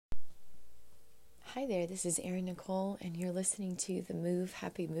Hi there, this is Erin Nicole, and you're listening to the Move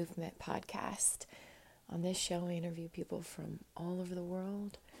Happy Movement podcast. On this show, I interview people from all over the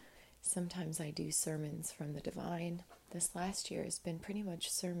world. Sometimes I do sermons from the divine. This last year has been pretty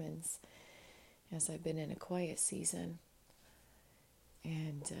much sermons as I've been in a quiet season.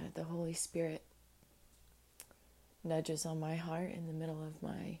 And the Holy Spirit nudges on my heart in the middle of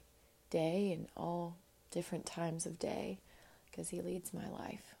my day and all different times of day because He leads my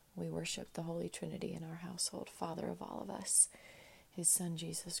life. We worship the Holy Trinity in our household, Father of all of us, His Son,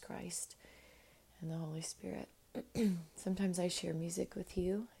 Jesus Christ, and the Holy Spirit. Sometimes I share music with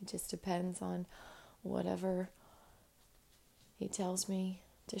you. It just depends on whatever He tells me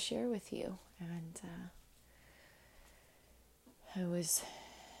to share with you. And I was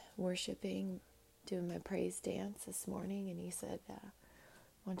worshiping, doing my praise dance this morning, and He said, I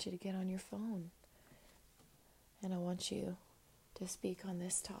want you to get on your phone, and I want you to speak on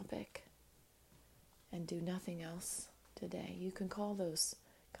this topic and do nothing else today. You can call those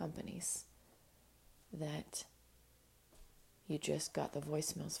companies that you just got the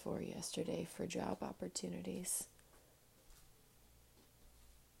voicemails for yesterday for job opportunities.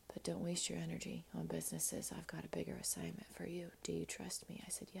 But don't waste your energy on businesses. I've got a bigger assignment for you. Do you trust me? I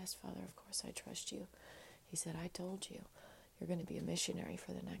said, yes, Father, of course I trust you. He said, I told you, you're going to be a missionary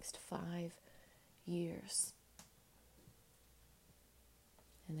for the next 5 years.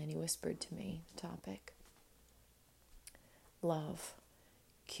 And then He whispered to me the topic. Love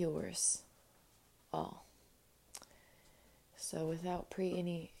cures all. So without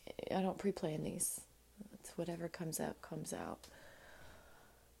I don't pre-plan these. It's whatever comes out, comes out.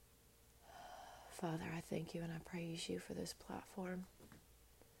 Father, I thank you and I praise you for this platform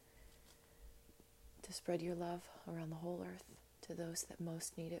to spread your love around the whole earth to those that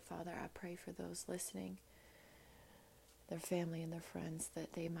most need it. Father, I pray for those listening, their family and their friends,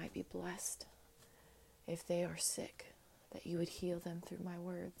 that they might be blessed. If they are sick, that you would heal them through my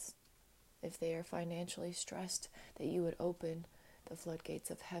words. If they are financially stressed, that you would open the floodgates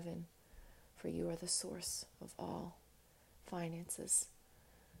of heaven, for you are the source of all finances.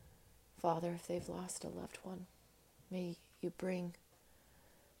 Father, if they've lost a loved one, may you bring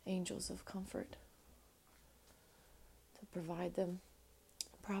angels of comfort to provide them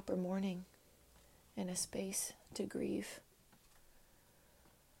proper mourning and a space to grieve.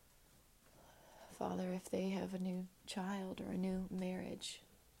 Father, if they have a new child or a new marriage,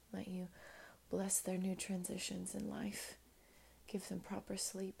 let you bless their new transitions in life. Give them proper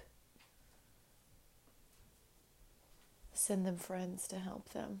sleep. Send them friends to help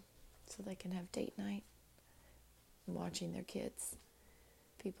them so they can have date night, watching their kids,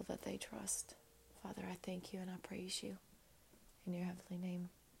 people that they trust. Father, I thank you and I praise you. In your heavenly name,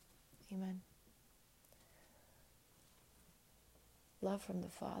 amen. Love from the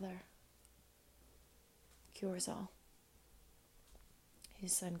Father cures all.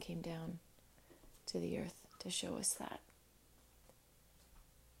 His Son came down to the earth to show us that.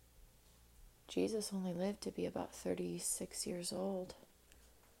 Jesus only lived to be about 36 years old.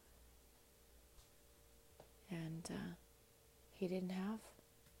 And He didn't have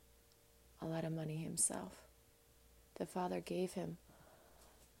a lot of money himself. The Father gave Him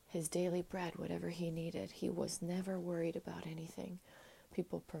His daily bread, whatever He needed. He was never worried about anything.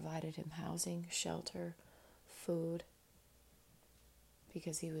 People provided Him housing, shelter, food,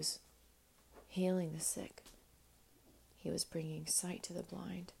 because He was healing the sick. He was bringing sight to the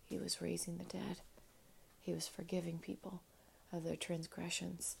blind. He was raising the dead. He was forgiving people of their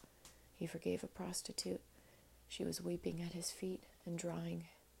transgressions. He forgave a prostitute. She was weeping at His feet and drying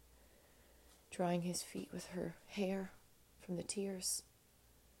His feet with her hair from the tears,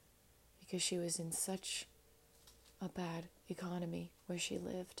 because she was in such a bad economy where she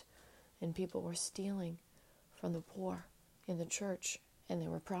lived, and people were stealing from the poor in the church, and they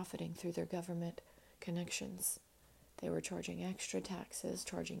were profiting through their government connections. They were charging extra taxes,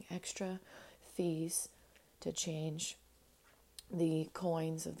 charging extra fees to change the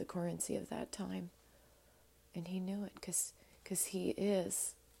coins of the currency of that time. And He knew it because He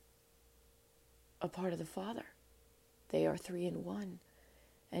is a part of the Father. They are three in one.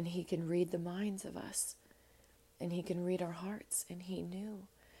 And He can read the minds of us. And He can read our hearts. And He knew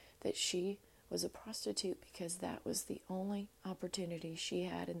that she was a prostitute because that was the only opportunity she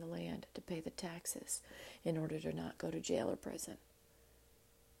had in the land to pay the taxes in order to not go to jail or prison.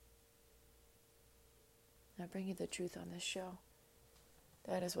 I bring you the truth on this show.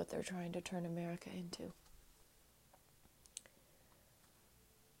 That is what they're trying to turn America into.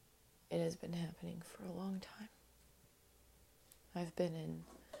 It has been happening for a long time. I've been in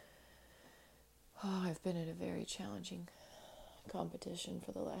a very challenging competition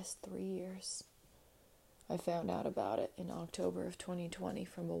for the last 3 years. I found out about it in October of 2020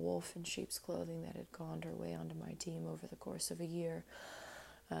 from a wolf in sheep's clothing that had conned her way onto my team over the course of a year.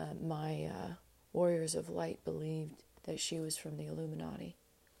 My warriors of light believed that she was from the Illuminati,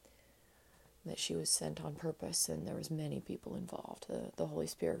 that she was sent on purpose, and there was many people involved. The Holy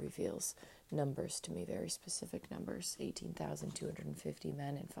Spirit reveals numbers to me, very specific numbers. 18,250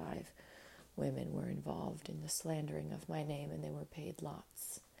 men and 5 women were involved in the slandering of my name, and they were paid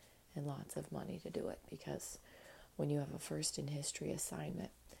lots and lots of money to do it, because when you have a first in history assignment,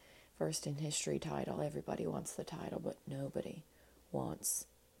 first in history title, everybody wants the title, but nobody wants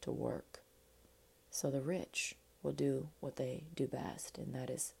to work. So the rich will do what they do best, and that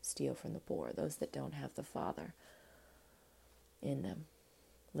is steal from the poor, those that don't have the Father in them,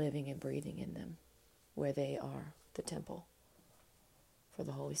 living and breathing in them, where they are the temple for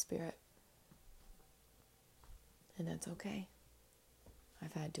the Holy Spirit. And that's okay.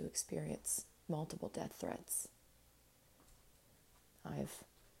 I've had to experience multiple death threats. I've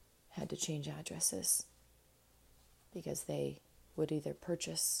had to change addresses because they would either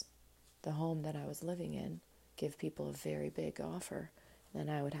purchase the home that I was living in, give people a very big offer, and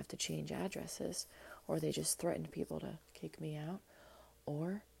then I would have to change addresses, or they just threatened people to kick me out,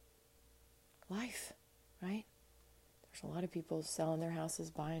 or life, right? There's a lot of people selling their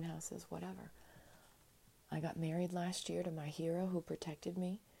houses, buying houses, whatever. I got married last year to my hero who protected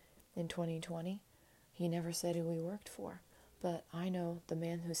me in 2020. He never said who he worked for, but I know the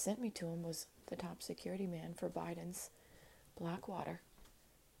man who sent me to him was the top security man for Biden's Blackwater.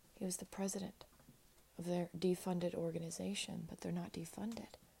 He was the president of their defunded organization, but they're not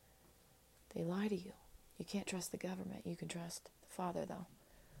defunded. They lie to you. You can't trust the government. You can trust the Father, though.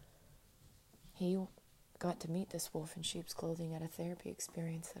 He got to meet this wolf in sheep's clothing at a therapy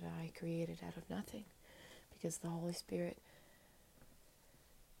experience that I created out of nothing, because the Holy Spirit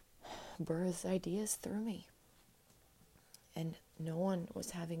births ideas through me. And no one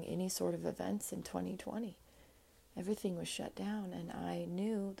was having any sort of events in 2020. Everything was shut down, and I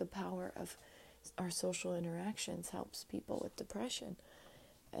knew the power of our social interactions helps people with depression.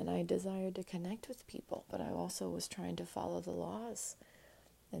 And I desired to connect with people, but I also was trying to follow the laws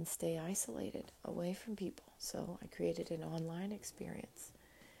and stay isolated away from people. So I created an online experience,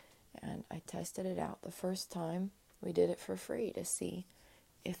 and I tested it out. The first time we did it for free to see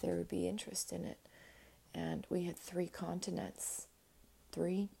if there would be interest in it. And we had 3 continents,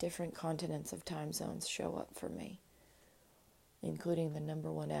 3 different continents of time zones show up for me, including the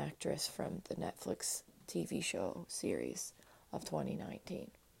 #1 actress from the Netflix TV show series of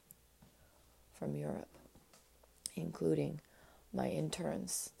 2019 from Europe, including my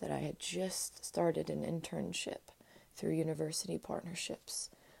interns that I had just started an internship through university partnerships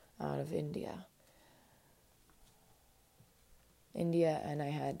out of India, and I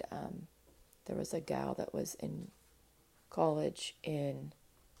had, there was a gal that was in college in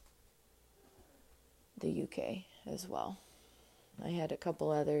the UK as well. I had a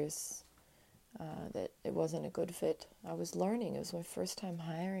couple others that it wasn't a good fit. I was learning. It was my first time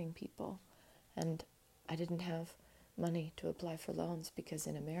hiring people, and I didn't have money to apply for loans, because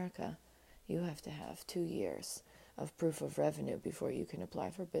in America you have to have 2 years of proof of revenue before you can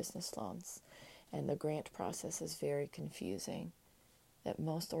apply for business loans. And the grant process is very confusing, that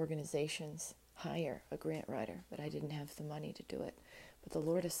most organizations hire a grant writer, but I didn't have the money to do it. But the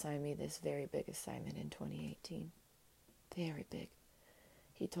Lord assigned me this very big assignment in 2018. Very big.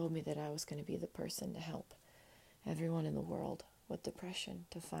 He told me that I was going to be the person to help everyone in the world with depression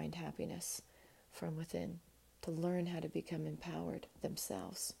to find happiness from within, to learn how to become empowered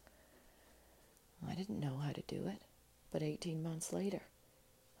themselves. I didn't know how to do it, but 18 months later,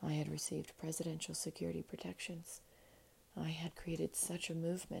 I had received presidential security protections. I had created such a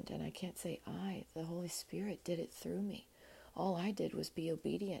movement, and I can't say the Holy Spirit did it through me. All I did was be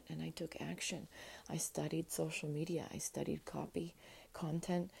obedient, and I took action. I studied social media. I studied copy,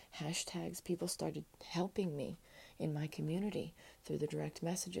 content, hashtags. People started helping me in my community through the direct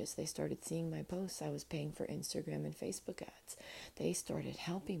messages. They started seeing my posts. I was paying for Instagram and Facebook ads. They started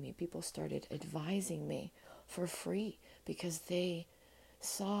helping me. People started advising me for free because they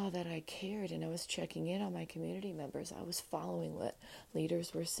saw that I cared, and I was checking in on my community members. I was following what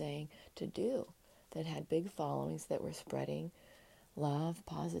leaders were saying to do that had big followings, that were spreading love,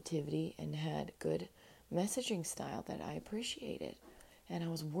 positivity, and had good messaging style that I appreciated. And I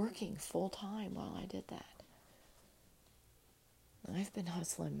was working full time while I did that. I've been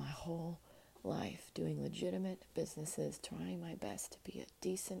hustling my whole life, doing legitimate businesses, trying my best to be a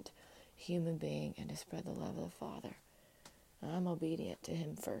decent human being and to spread the love of the Father. I'm obedient to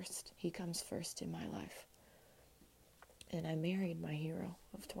Him first. He comes first in my life. And I married my hero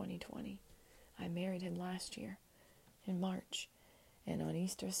of 2020. I married him last year in March. And on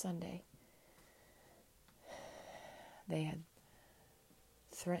Easter Sunday, they had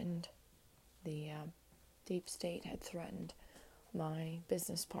threatened, the deep state had threatened my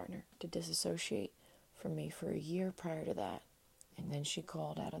business partner to disassociate from me for a year prior to that. And then she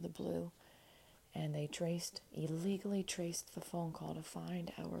called out of the blue, and they illegally traced the phone call to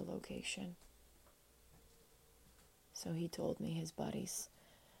find our location. So he told me his buddies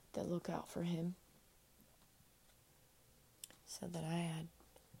that look out for him said that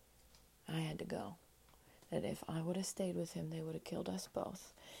I had to go. That if I would have stayed with him, they would have killed us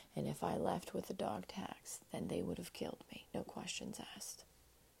both. And if I left with the dog tags, then they would have killed me. No questions asked.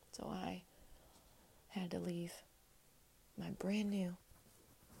 So I had to leave my brand new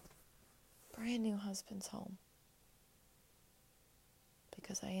husband's home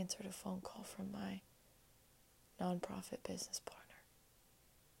because I answered a phone call from my nonprofit business partner.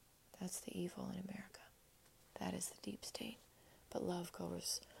 That's the evil in America. That is the deep state. But love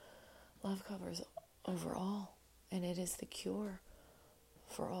covers over all, and it is the cure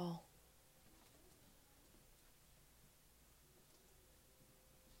for all.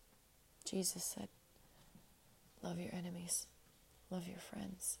 Jesus said, love your enemies, love your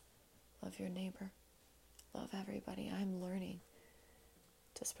friends, love your neighbor, love everybody. I'm learning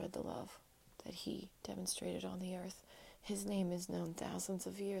to spread the love that he demonstrated on the earth. His name is known thousands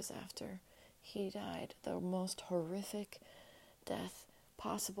of years after he died, the most horrific death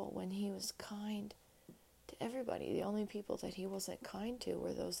possible, when he was kind to everybody. The only people that he wasn't kind to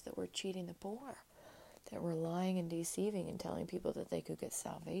were those that were cheating the poor, that were lying and deceiving and telling people that they could get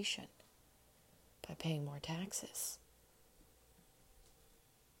salvation by paying more taxes.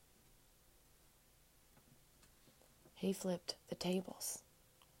 He flipped the tables.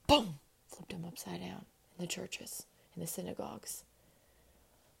 Boom! Flipped them upside down in the churches, in the synagogues.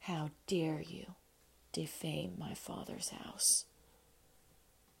 How dare you defame my Father's house?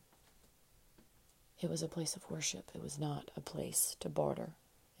 It was a place of worship. It was not a place to barter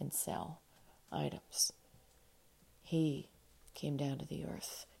and sell items. He came down to the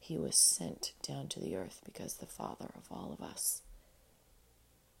earth. He was sent down to the earth because the Father of all of us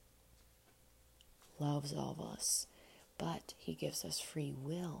loves all of us. But he gives us free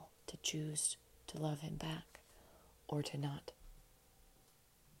will to choose to love him back or to not.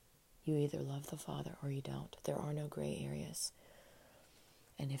 You either love the Father or you don't. There are no gray areas.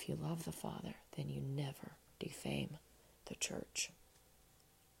 And if you love the Father, then you never defame the church.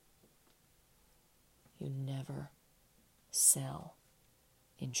 You never sell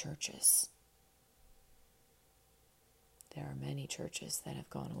in churches. There are many churches that have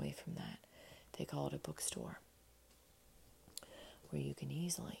gone away from that. They call it a bookstore, where you can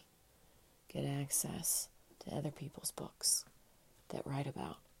easily get access to other people's books that write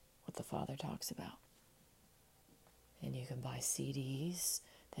about what the Father talks about. And you can buy CDs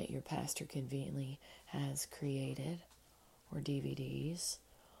that your pastor conveniently has created, or DVDs,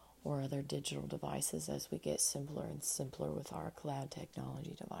 or other digital devices as we get simpler and simpler with our cloud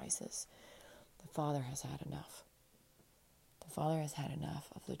technology devices. The Father has had enough. The Father has had enough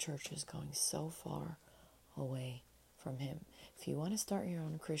of the churches going so far away from him. If you want to start your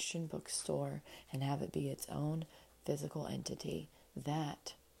own Christian bookstore and have it be its own physical entity,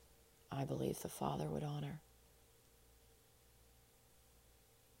 that I believe the Father would honor.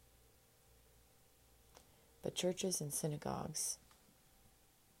 But churches and synagogues,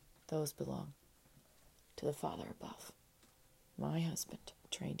 those belong to the Father above. My husband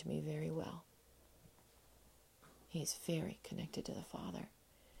trained me very well. He's very connected to the Father.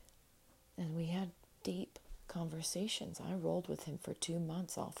 And we had deep conversations. I rolled with him for 2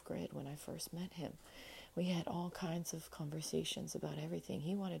 months off grid when I first met him. We had all kinds of conversations about everything.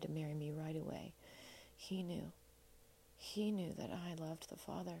 He wanted to marry me right away. He knew that I loved the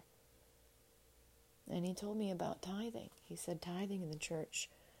Father. And he told me about tithing. He said tithing in the church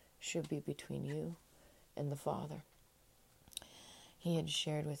should be between you and the Father. He had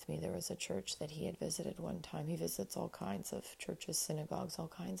shared with me there was a church that he had visited one time. He visits all kinds of churches, synagogues, all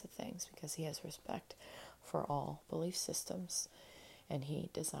kinds of things because he has respect for all belief systems. And he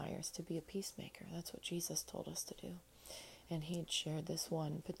desires to be a peacemaker. That's what Jesus told us to do. And he had shared this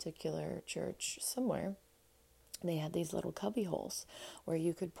one particular church somewhere. They had these little cubby holes where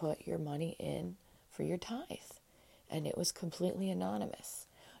you could put your money in for your tithe. And it was completely anonymous.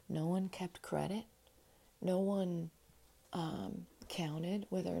 No one kept credit. No one counted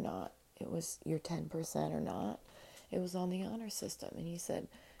whether or not it was your 10% or not. It was on the honor system. And he said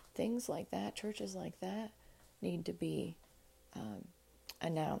things like that, churches like that, need to be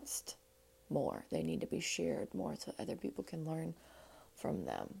announced more. They need to be shared more so other people can learn from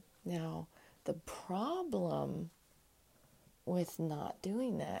them. Now, The problem with not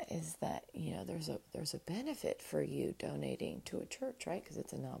doing that is that, there's a benefit for you donating to a church, right? Because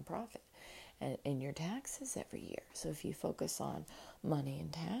it's a nonprofit. And in your taxes every year. So if you focus on money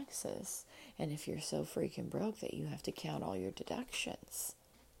and taxes, and if you're so freaking broke that you have to count all your deductions,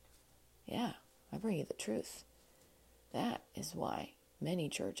 yeah, I bring you the truth. That is why many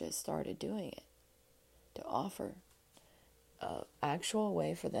churches started doing it, to offer an actual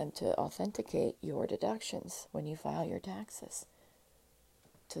way for them to authenticate your deductions when you file your taxes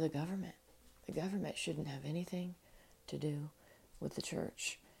to the government. The government shouldn't have anything to do with the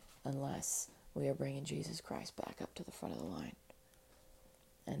church unless we are bringing Jesus Christ back up to the front of the line.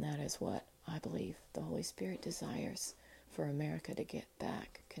 And that is what I believe the Holy Spirit desires for America, to get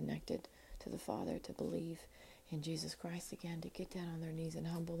back connected to the Father, to believe in Jesus Christ again, to get down on their knees and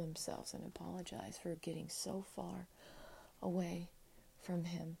humble themselves and apologize for getting so far away from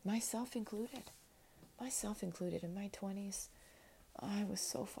Him. Myself included. In my 20s, I was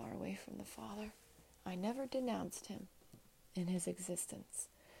so far away from the Father. I never denounced Him in His existence.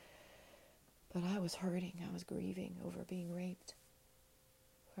 But I was hurting. I was grieving over being raped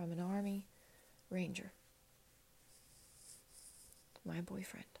from an Army Ranger. My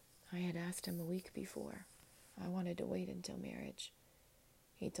boyfriend. I had asked him a week before. I wanted to wait until marriage.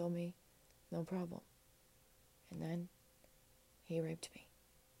 He told me, no problem. And then he raped me.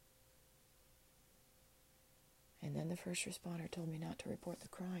 And then the first responder told me not to report the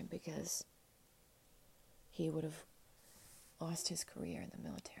crime because he would have lost his career in the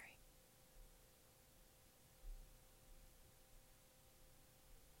military.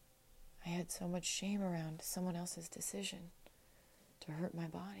 I had so much shame around someone else's decision to hurt my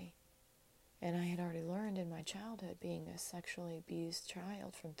body. And I had already learned in my childhood, being a sexually abused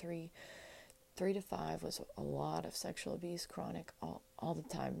child from 3 to 5 was a lot of sexual abuse, chronic, all the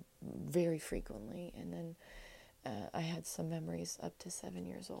time, very frequently. And then I had some memories up to 7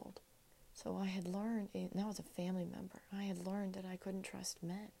 years old. So I had learned, and that was a family member, I had learned that I couldn't trust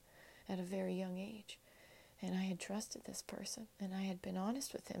men at a very young age. And I had trusted this person, and I had been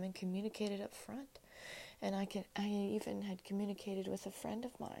honest with him and communicated up front. And I even had communicated with a friend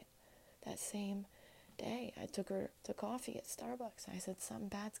of mine that same day. I took her to coffee at Starbucks. I said, something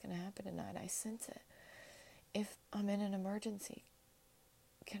bad's going to happen tonight. I sense it. If I'm in an emergency,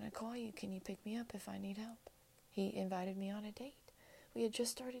 can I call you? Can you pick me up if I need help? He invited me on a date. We had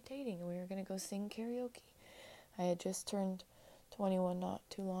just started dating, and we were going to go sing karaoke. I had just turned 21 not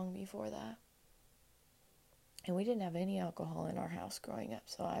too long before that. And we didn't have any alcohol in our house growing up,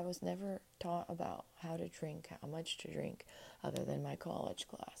 so I was never taught about how to drink, how much to drink, other than my college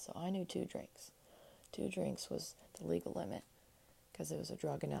class. So I knew 2 drinks. 2 drinks was the legal limit, because it was a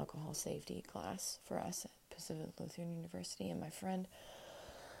drug and alcohol safety class for us at Pacific Lutheran University. And my friend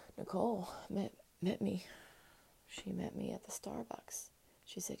Nicole met me. She met me at the Starbucks.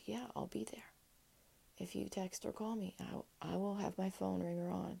 She said, yeah, I'll be there. If you text or call me, I will have my phone ringer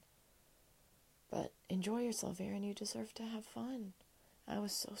on. But enjoy yourself, Erin. You deserve to have fun. I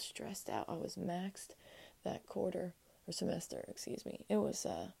was so stressed out. I was maxed that semester. It was,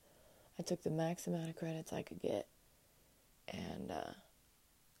 I took the max amount of credits I could get. And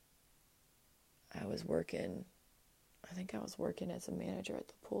I was working as a manager at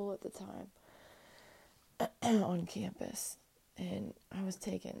the pool at the time on campus. And I was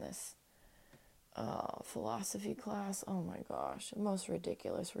taking this philosophy class. Oh my gosh, the most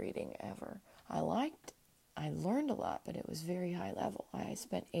ridiculous reading ever. I learned a lot, but it was very high level. I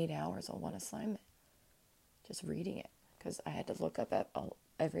spent 8 hours on one assignment just reading it, because I had to look up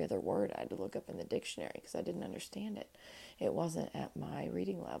every other word. I had to look up in the dictionary because I didn't understand it. It wasn't at my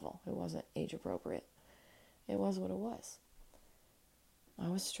reading level. It wasn't age appropriate. It was what it was. I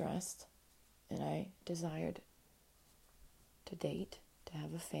was stressed, and I desired to date, to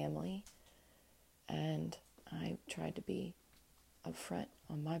have a family, and I tried to be upfront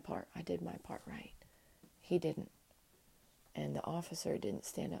on my part. I did my part right. He didn't. And the officer didn't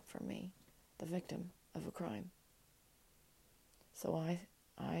stand up for me, the victim of a crime. So I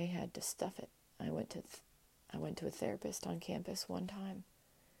had to stuff it. I went to a therapist on campus one time.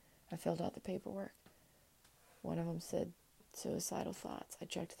 I filled out the paperwork. One of them said suicidal thoughts. I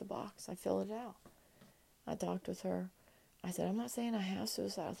checked the box. I filled it out. I talked with her. I said, I'm not saying I have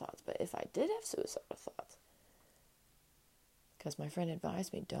suicidal thoughts, but if I did have suicidal thoughts, because my friend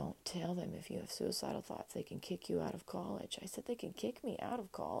advised me, don't tell them if you have suicidal thoughts. They can kick you out of college. I said, they can kick me out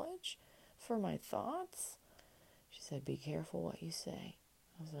of college for my thoughts? She said, be careful what you say.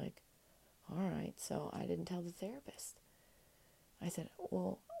 I was like, all right. So I didn't tell the therapist. I said,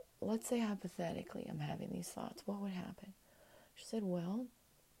 well, let's say hypothetically I'm having these thoughts. What would happen? She said, well,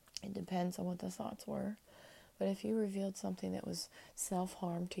 It depends on what the thoughts were. But if you revealed something that was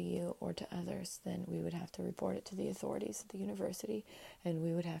self-harm to you or to others, then we would have to report it to the authorities at the university, and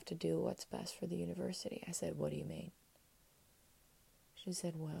we would have to do what's best for the university. I said, what do you mean? She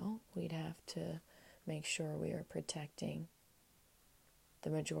said, well, we'd have to make sure we are protecting the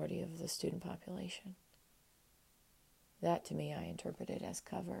majority of the student population. That, to me, I interpreted as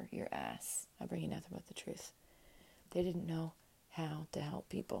cover your ass. I bring you nothing but the truth. They didn't know how to help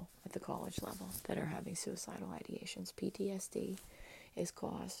people at the college level that are having suicidal ideations. PTSD is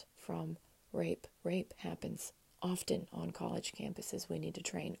caused from rape. Rape happens often on college campuses. We need to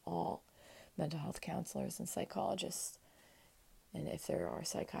train all mental health counselors and psychologists. And if there are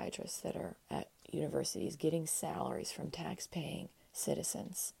psychiatrists that are at universities getting salaries from tax-paying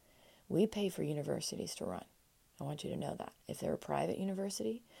citizens, we pay for universities to run. I want you to know that. If they're a private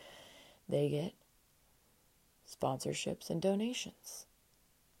university, they get sponsorships and donations.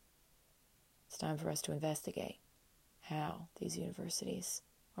 It's time for us to investigate how these universities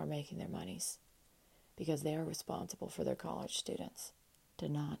are making their monies, because they are responsible for their college students to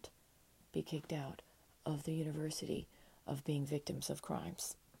not be kicked out of the university of being victims of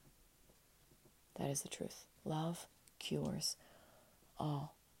crimes. That is the truth. Love cures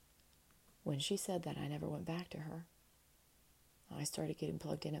all. When she said that, I never went back to her. I started getting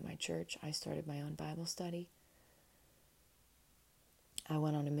plugged in at my church. I started my own Bible study. I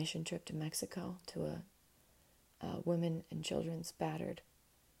went on a mission trip to Mexico to a women and children's battered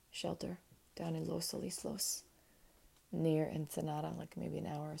shelter down in Los Alislos, near Ensenada, like maybe an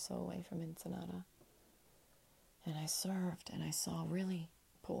hour or so away from Ensenada. And I served, and I saw really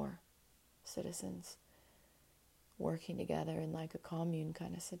poor citizens working together in like a commune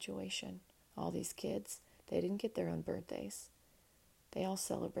kind of situation. All these kids, they didn't get their own birthdays. They all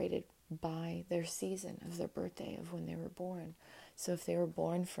celebrated by their season of their birthday of when they were born. So if they were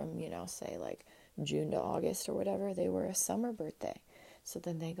born from, say like June to August or whatever, they were a summer birthday. So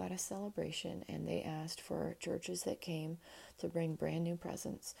then they got a celebration, and they asked for churches that came to bring brand new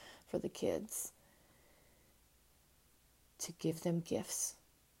presents for the kids, to give them gifts.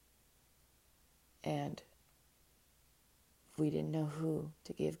 And we didn't know who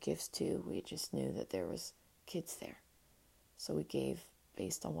to give gifts to. We just knew that there was kids there. So we gave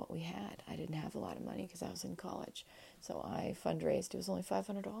based on what we had. I didn't have a lot of money because I was in college. So I fundraised. It was only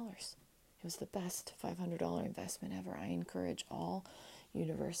 $500. It was the best $500 investment ever. I encourage all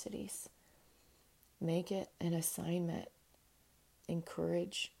universities, make it an assignment.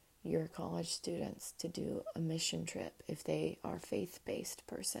 Encourage your college students to do a mission trip if they are a faith-based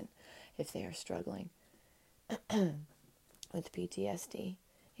person, if they are struggling with PTSD.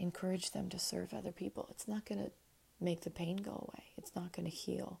 Encourage them to serve other people. It's not going to make the pain go away. It's not going to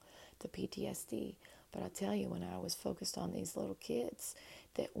heal the PTSD. But I'll tell you, when I was focused on these little kids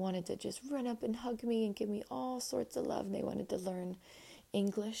that wanted to just run up and hug me and give me all sorts of love, and they wanted to learn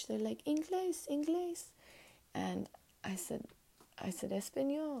English. They're like, Inglés, Inglés. And I said,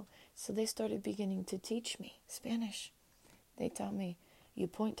 Espanol. So they started beginning to teach me Spanish. They taught me, you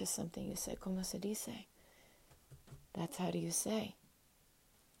point to something, you say, ¿Cómo se dice? That's how do you say.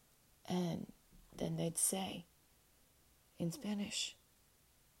 And then they'd say in Spanish.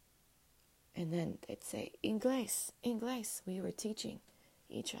 And then they'd say, Inglés, Inglés. We were teaching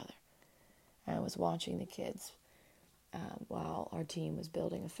each other. I was watching the kids while our team was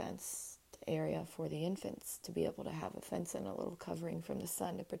building a fence area for the infants to be able to have a fence and a little covering from the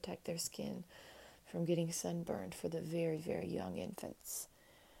sun to protect their skin from getting sunburned for the very, very young infants,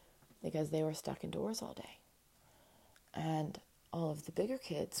 because they were stuck indoors all day. And all of the bigger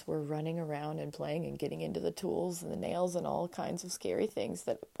kids were running around and playing and getting into the tools and the nails and all kinds of scary things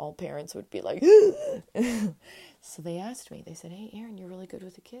that all parents would be like, So they asked me, they said, hey, Erin, you're really good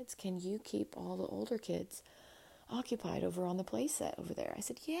with the kids. Can you keep all the older kids occupied over on the play set over there? I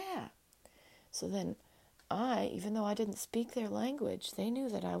said, yeah. So then even though I didn't speak their language, they knew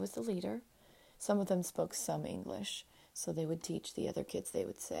that I was the leader. Some of them spoke some English, so they would teach the other kids. They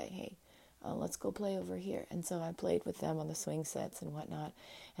would say, hey, let's go play over here. And so I played with them on the swing sets and whatnot.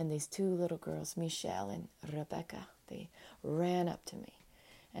 And these two little girls, Michelle and Rebecca, they ran up to me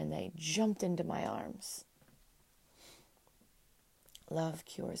and they jumped into my arms. Love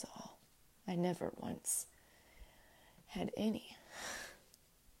cures all. I never once had any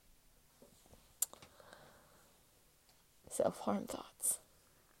self-harm thoughts.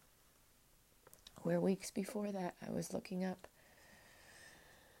 Where weeks before that, I was looking up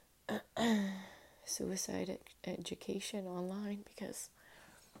suicide education online because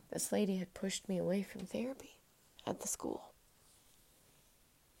this lady had pushed me away from therapy at the school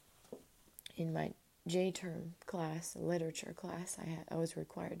in my J-term class, a literature class I was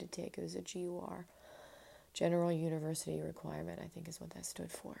required to take. It was a GUR, General University Requirement, I think is what that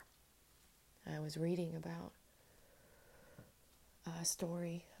stood for. I was reading about a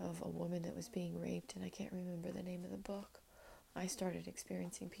story of a woman that was being raped, and I can't remember the name of the book. I started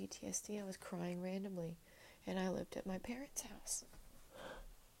experiencing PTSD. I was crying randomly, and I lived at my parents' house.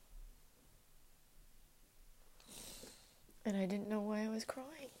 And I didn't know why I was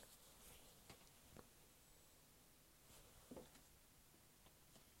crying.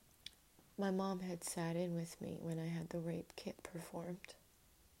 My mom had sat in with me when I had the rape kit performed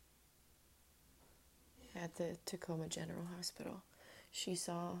at the Tacoma General Hospital. She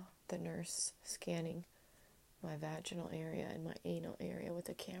saw the nurse scanning my vaginal area and my anal area with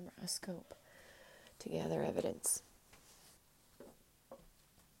a camera, a scope, to gather evidence.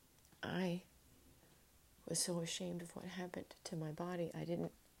 I was so ashamed of what happened to my body, I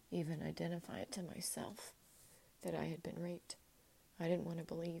didn't even identify it to myself that I had been raped. I didn't want to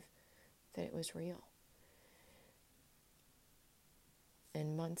believe that it was real.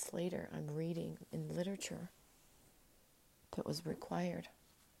 And months later, I'm reading in literature that was required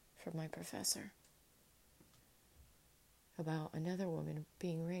for my professor about another woman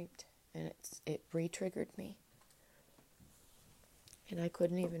being raped, and it re-triggered me. And I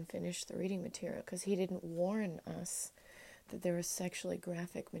couldn't even finish the reading material because he didn't warn us that there was sexually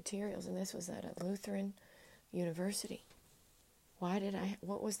graphic materials, and this was at a Lutheran university.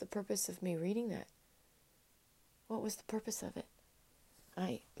 What was the purpose of me reading that? What was the purpose of it?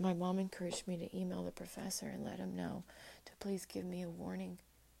 My mom encouraged me to email the professor and let him know to please give me a warning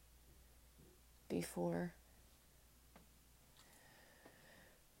before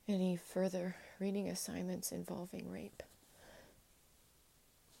any further reading assignments involving rape.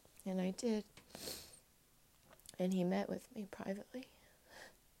 And I did. And he met with me privately.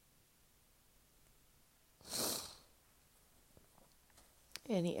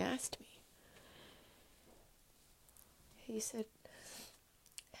 And he asked me, he said,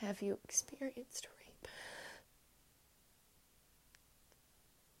 "Have you experienced rape?"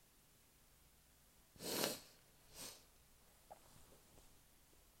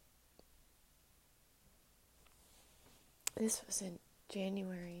 This was in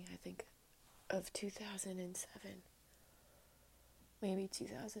January, I think, of 2007. Maybe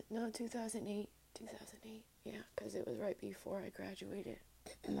 2008. Yeah, because it was right before I graduated.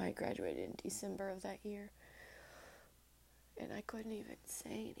 And I graduated in December of that year. And I couldn't even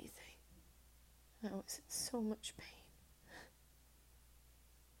say anything. I was in so much pain.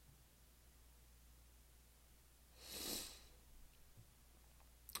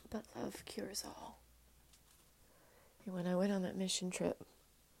 But love cures all. And when I went on that mission trip,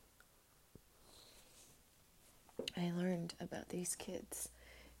 I learned about these kids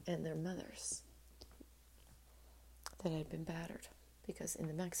and their mothers that had been battered. Because in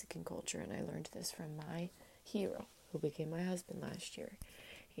the Mexican culture, and I learned this from my hero, who became my husband last year,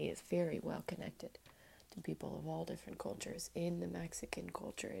 he is very well connected to people of all different cultures. In the Mexican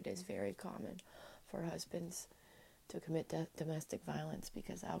culture, it is very common for husbands to commit domestic violence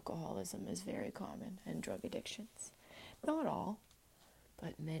because alcoholism is very common and drug addictions. Not all,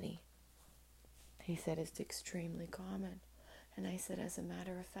 but many. He said it's extremely common. And I said, as a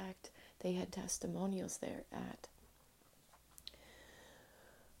matter of fact, they had testimonials there at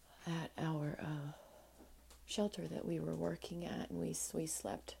our shelter that we were working at, and we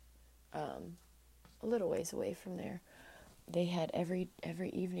slept a little ways away from there. They had every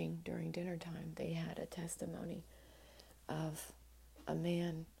evening during dinner time, they had a testimony of a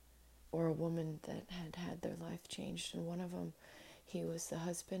man or a woman that had had their life changed. And one of them, he was the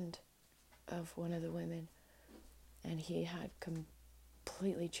husband of one of the women, and he had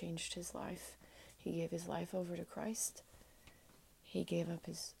completely changed his life. He gave his life over to Christ. He gave up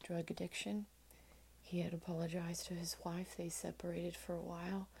his drug addiction. He had apologized to his wife. They separated for a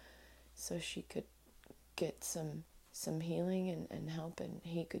while so she could get some healing and help, and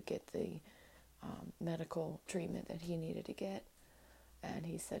he could get the medical treatment that he needed to get. And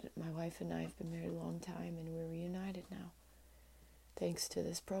he said, my wife and I have been married a long time, and we're reunited now, thanks to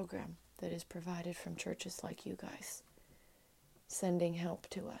this program that is provided from churches like you guys, sending help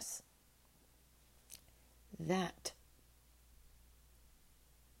to us. That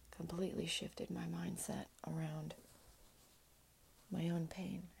completely shifted my mindset around my own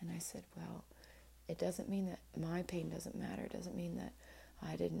pain. And I said, well, it doesn't mean that my pain doesn't matter. It doesn't mean that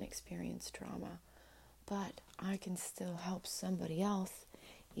I didn't experience trauma. But I can still help somebody else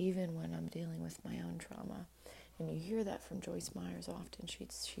even when I'm dealing with my own trauma. And you hear that from Joyce Myers often. She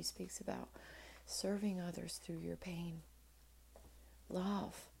speaks about serving others through your pain.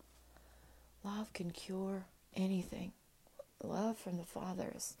 Love Love can cure anything. Love from the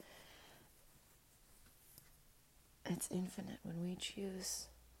Father it's infinite when we choose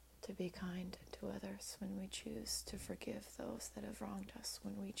to be kind to others, when we choose to forgive those that have wronged us,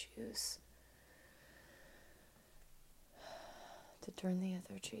 when we choose to turn the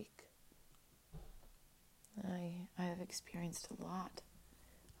other cheek. I have experienced a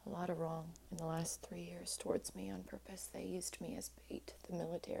lot of wrong in the last 3 years towards me on purpose. They used me as bait. The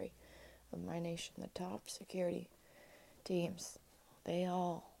military of my nation, the top security teams, they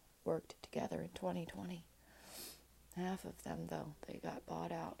all worked together in 2020. Half of them, though, they got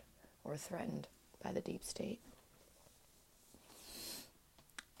bought out or threatened by the deep state.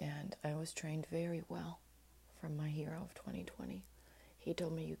 And I was trained very well from my hero of 2020. He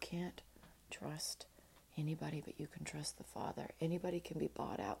told me, you can't trust anybody, but you can trust the Father. Anybody can be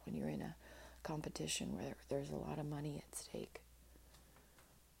bought out when you're in a competition where there's a lot of money at stake.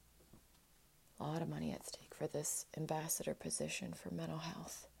 A lot of money at stake for this ambassador position for mental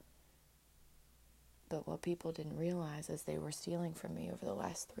health. But what people didn't realize as they were stealing from me over the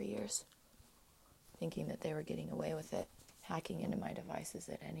last 3 years, thinking that they were getting away with it, hacking into my devices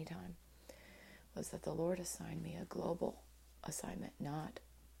at any time, was that the Lord assigned me a global assignment, not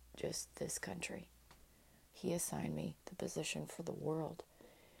just this country. He assigned me the position for the world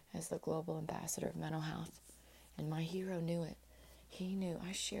as the global ambassador of mental health. And my hero knew it. He knew.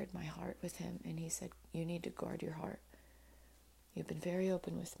 I shared my heart with him, and he said, you need to guard your heart. You've been very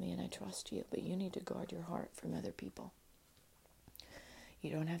open with me, and I trust you, but you need to guard your heart from other people. You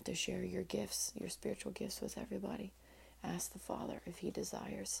don't have to share your gifts, your spiritual gifts with everybody. Ask the Father if he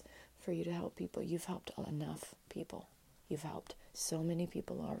desires for you to help people. You've helped enough people. You've helped so many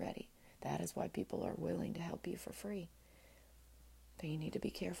people already. That is why people are willing to help you for free. But you need to be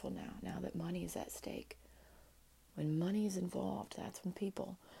careful now that money is at stake. When money is involved, that's when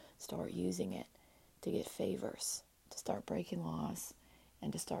people start using it to get favors, to start breaking laws,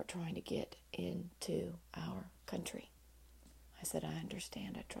 and to start trying to get into our country. I said, I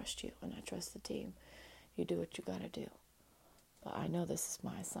understand, I trust you, and I trust the team. You do what you got to do. But I know this is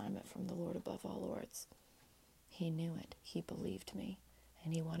my assignment from the Lord above all lords. He knew it. He believed me,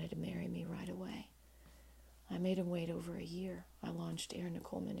 and he wanted to marry me right away. I made him wait over a year. I launched Erin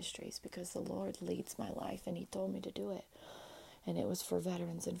Nicole Ministries because the Lord leads my life, and he told me to do it. And it was for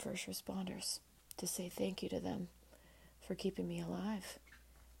veterans and first responders, to say thank you to them for keeping me alive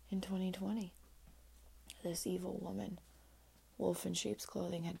in 2020. This evil woman, wolf in sheep's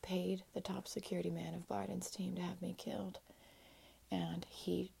clothing, had paid the top security man of Biden's team to have me killed. And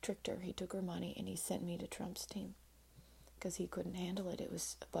he tricked her. He took her money, and he sent me to Trump's team because he couldn't handle it. It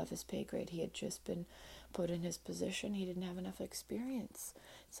was above his pay grade. He had just been put in his position. He didn't have enough experience.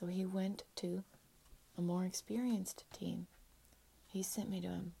 So he went to a more experienced team. He sent me to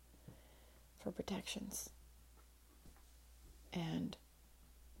him for protections. And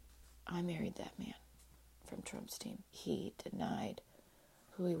I married that man from Trump's team. He denied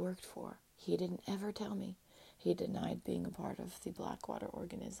who he worked for. He didn't ever tell me. He denied being a part of the Blackwater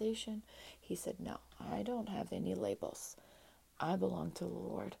organization. He said, no, I don't have any labels. I belong to the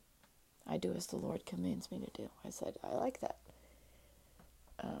Lord. I do as the Lord commands me to do. I said, I like that.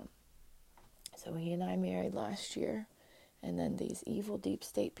 So he and I married last year. And then these evil deep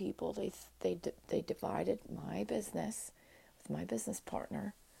state people, they divided my business with my business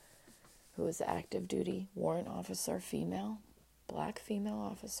partner, who is an active duty warrant officer, female, black female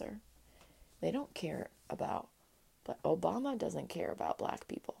officer. They don't care about, but Obama doesn't care about black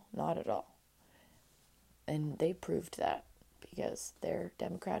people, not at all. And they proved that because their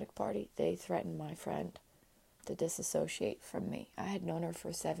Democratic Party, they threatened my friend to disassociate from me. I had known her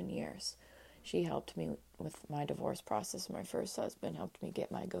for 7 years. She helped me with my divorce process. My first husband helped me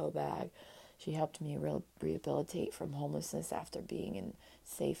get my go bag. She helped me rehabilitate from homelessness after being in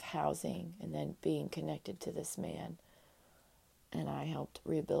safe housing and then being connected to this man. And I helped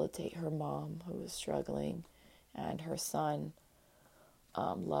rehabilitate her mom, who was struggling, and her son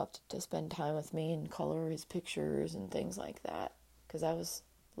loved to spend time with me and color his pictures and things like that, because I was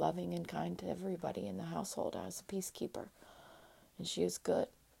loving and kind to everybody in the household. I was a peacekeeper, and she was good.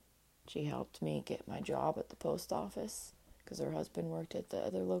 She helped me get my job at the post office because her husband worked at the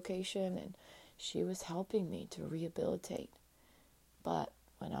other location, and she was helping me to rehabilitate. But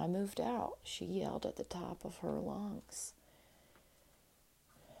when I moved out, she yelled at the top of her lungs.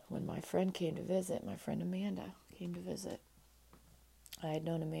 When my friend came to visit, my friend Amanda came to visit, I had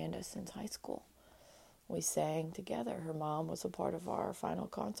known Amanda since high school. We sang together. Her mom was a part of our final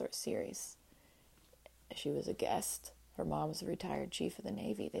concert series. She was a guest. Her mom was a retired chief of the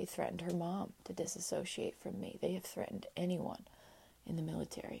Navy. They threatened her mom to disassociate from me. They have threatened anyone in the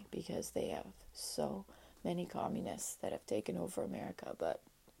military because they have so many communists that have taken over America. But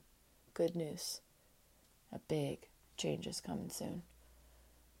good news, a big change is coming soon.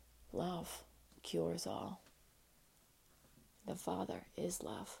 Love cures all. The Father is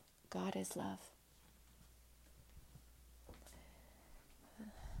love. God is love.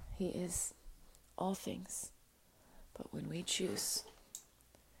 He is all things. But when we choose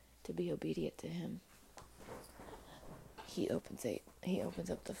to be obedient to Him, He opens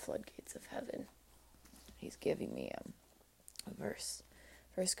up the floodgates of heaven. He's giving me a verse.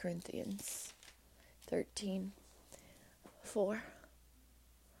 1 Corinthians 13:4.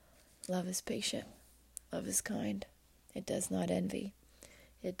 Love is patient. Love is kind. It does not envy.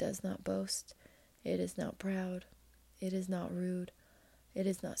 It does not boast. It is not proud. It is not rude. It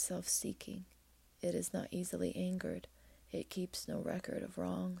is not self-seeking. It is not easily angered. It keeps no record of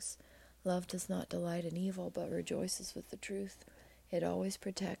wrongs. Love does not delight in evil, but rejoices with the truth. It always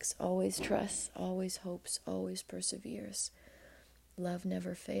protects, always trusts, always hopes, always perseveres. Love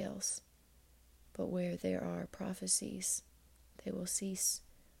never fails. But where there are prophecies, they will cease.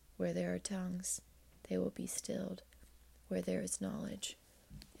 Where there are tongues, they will be stilled. Where there is knowledge,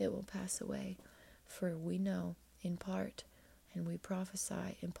 it will pass away. For we know in part, and we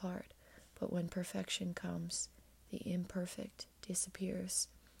prophesy in part. But when perfection comes, the imperfect disappears.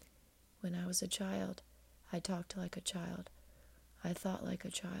 When I was a child, I talked like a child. I thought like a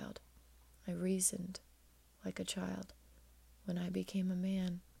child. I reasoned like a child. When I became a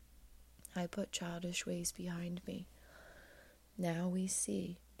man, I put childish ways behind me. Now we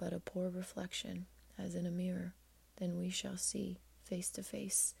see but a poor reflection, as in a mirror. Then we shall see face to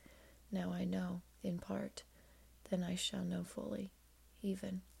face. Now I know in part, then I shall know fully,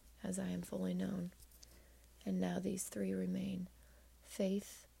 even as I am fully known. And now these three remain: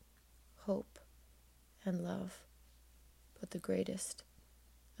 faith, hope, and love. But the greatest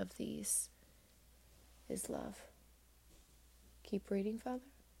of these is love. Keep reading, Father?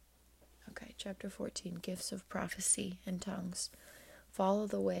 Okay, chapter 14, gifts of prophecy and tongues. Follow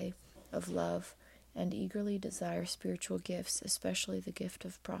the way of love and eagerly desire spiritual gifts, especially the gift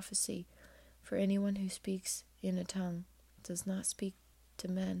of prophecy. For anyone who speaks in a tongue does not speak to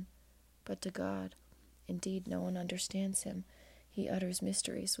men, but to God. Indeed, no one understands him. He utters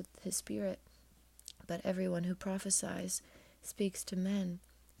mysteries with his spirit. But everyone who prophesies speaks to men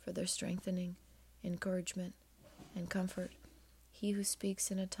for their strengthening, encouragement, and comfort. He who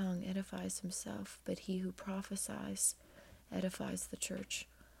speaks in a tongue edifies himself, but he who prophesies edifies the church.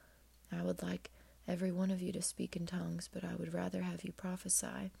 I would like every one of you to speak in tongues, but I would rather have you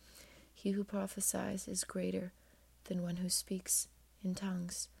prophesy. He who prophesies is greater than one who speaks in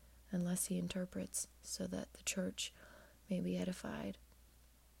tongues, unless he interprets, so that the church may be edified.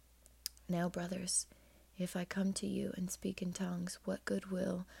 Now, brothers, if I come to you and speak in tongues, what good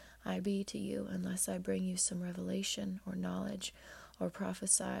will I be to you unless I bring you some revelation or knowledge or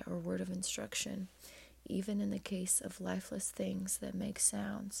prophesy or word of instruction? Even in the case of lifeless things that make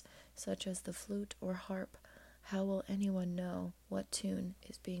sounds, such as the flute or harp, how will anyone know what tune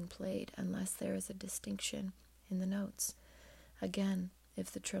is being played unless there is a distinction in the notes? Again,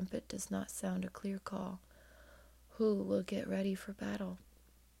 if the trumpet does not sound a clear call, who will get ready for battle?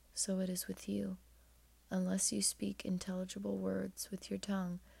 So it is with you. Unless you speak intelligible words with your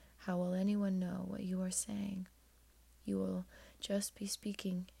tongue, how will anyone know what you are saying? You will just be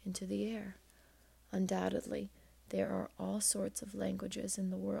speaking into the air. Undoubtedly, there are all sorts of languages in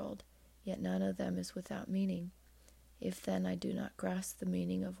the world, yet none of them is without meaning. If then I do not grasp the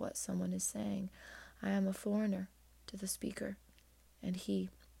meaning of what someone is saying, I am a foreigner to the speaker, and he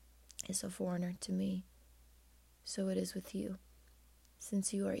is a foreigner to me. So it is with you.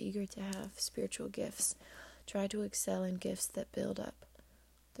 Since you are eager to have spiritual gifts, try to excel in gifts that build up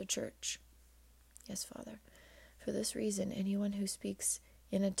the church. Yes, Father. For this reason, anyone who speaks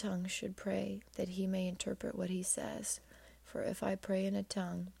in a tongue should pray that he may interpret what he says. For if I pray in a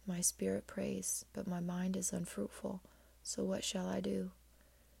tongue, my spirit prays, but my mind is unfruitful. So what shall I do?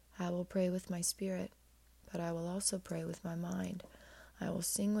 I will pray with my spirit, but I will also pray with my mind. I will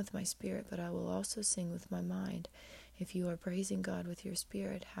sing with my spirit, but I will also sing with my mind. If you are praising God with your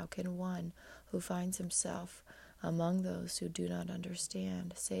spirit, how can one who finds himself among those who do not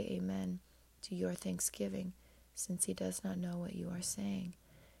understand say amen to your thanksgiving, since he does not know what you are saying?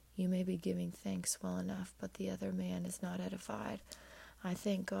 You may be giving thanks well enough, but the other man is not edified. I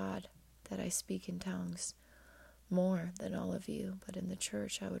thank God that I speak in tongues more than all of you, but in the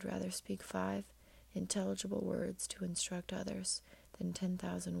church I would rather speak 5 intelligible words to instruct others than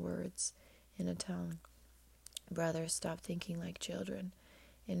 10,000 words in a tongue. Brothers, stop thinking like children.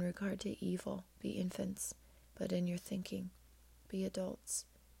 In regard to evil, be infants, but in your thinking, be adults.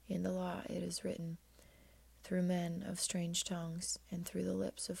 In the law it is written, through men of strange tongues and through the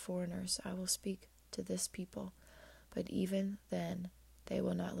lips of foreigners I will speak to this people, but even then they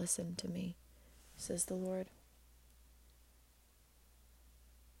will not listen to me, says the Lord.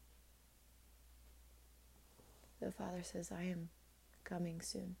 The Father says, I am coming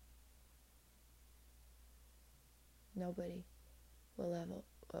soon. Nobody will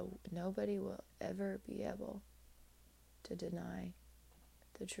ever be able to deny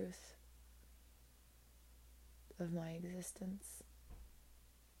the truth of my existence.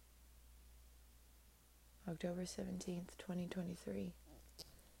 October 17th, 2023.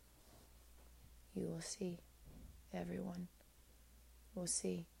 You will see, everyone will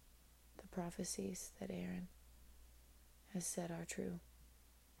see the prophecies that Erin has said are true.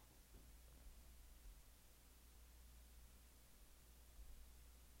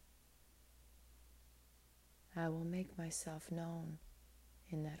 I will make myself known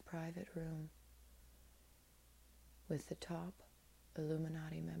in that private room with the top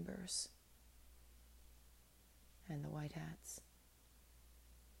Illuminati members and the white hats.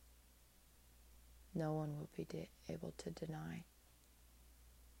 No one will be able to deny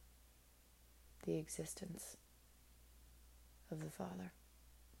the existence of the Father.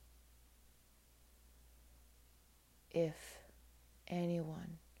 If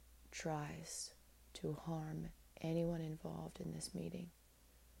anyone tries to harm anyone involved in this meeting,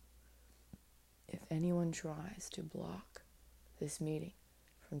 if anyone tries to block this meeting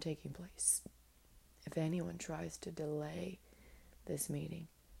from taking place, if anyone tries to delay this meeting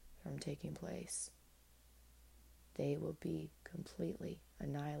from taking place, they will be completely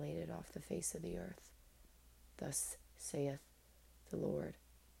annihilated off the face of the earth. Thus saith the Lord.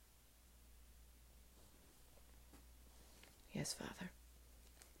 Yes, Father.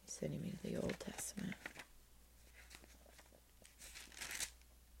 He's sending me to the Old Testament.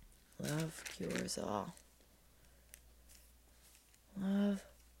 Love cures all. Love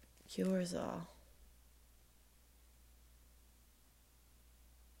cures all.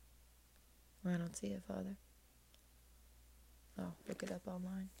 I don't see it, Father. Oh, look it up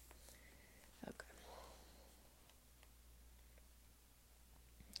online. Okay.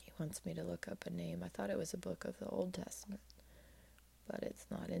 He wants me to look up a name. I thought it was a book of the Old Testament, but it's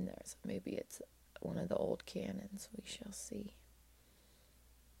not in there, so maybe it's one of the old canons. We shall see.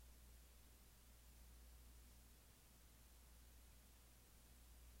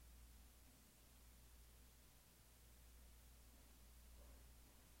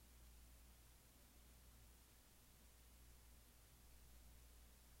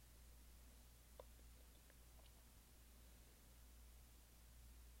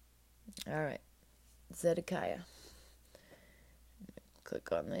 All right, Zedekiah.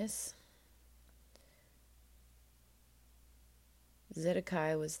 Click on this.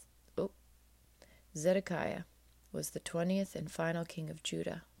 Zedekiah was the 20th and final king of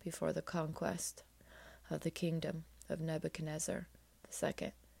Judah before the conquest of the kingdom of Nebuchadnezzar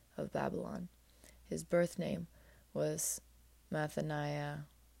II of Babylon. His birth name was Mathaniah,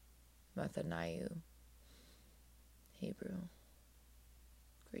 Hebrew,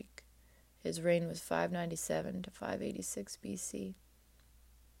 Greek. His reign was 597 to 586 BC.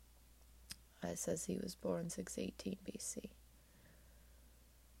 It says he was born 618 BC.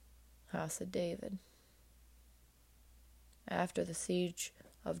 House of David. After the siege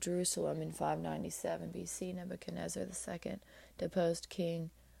of Jerusalem in 597 BC, Nebuchadnezzar II deposed King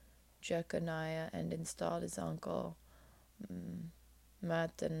Jeconiah and installed his uncle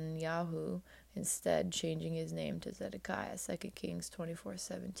Mattaniyahu instead, changing his name to Zedekiah. 2 Kings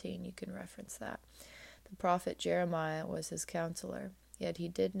 24:17. You can reference that. The prophet Jeremiah was his counselor, yet he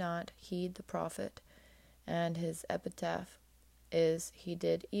did not heed the prophet, and his epitaph is, "He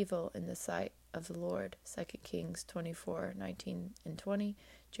did evil in the sight of the Lord." 2 Kings 24:19 and 20,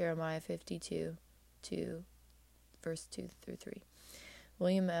 Jeremiah 52, verse 2 through 3.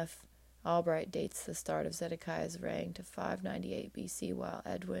 William F. Albright dates the start of Zedekiah's reign to 598 BC, while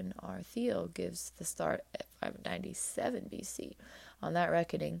Edwin R. Thiele gives the start at 597 BC. On that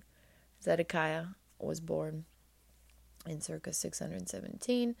reckoning, Zedekiah was born in circa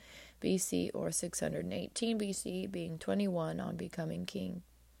 617 BC or 618 BC, being 21 on becoming king.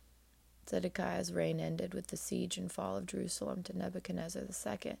 Zedekiah's reign ended with the siege and fall of Jerusalem to Nebuchadnezzar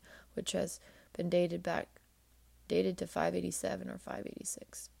II, which has been dated to 587 or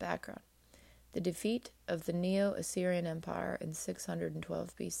 586. Background. The defeat of the Neo-Assyrian Empire in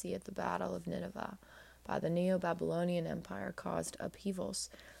 612 BC at the Battle of Nineveh by the Neo-Babylonian Empire caused upheavals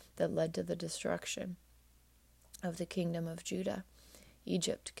that led to the destruction of the kingdom of Judah.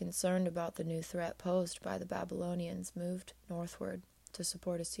 Egypt, concerned about the new threat posed by the Babylonians, moved northward to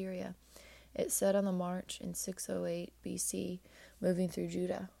support Assyria. It set on the march in 608 BC, moving through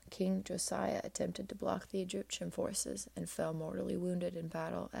Judah. King Josiah attempted to block the Egyptian forces and fell mortally wounded in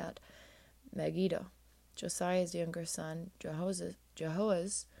battle at Megiddo. Josiah's younger son,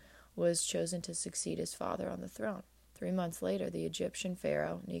 Jehoaz, was chosen to succeed his father on the throne. 3 months later, the Egyptian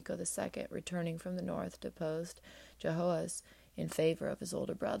pharaoh, Necho II, returning from the north, deposed Jehoaz in favor of his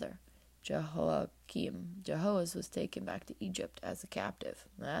older brother, Jehoiakim. Jehoaz was taken back to Egypt as a captive.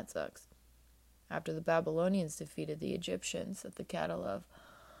 That sucks. After the Babylonians defeated the Egyptians at the Battle of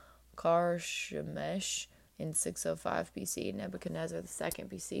Karshemish in 605 BC, Nebuchadnezzar II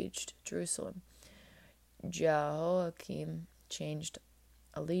besieged Jerusalem. Jehoiakim changed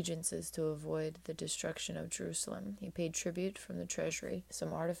allegiances to avoid the destruction of Jerusalem. He paid tribute from the treasury,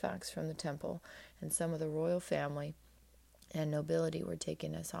 some artifacts from the temple, and some of the royal family and nobility were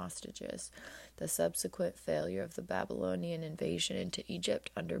taken as hostages. The subsequent failure of the Babylonian invasion into Egypt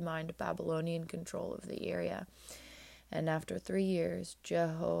undermined Babylonian control of the area, and after 3 years,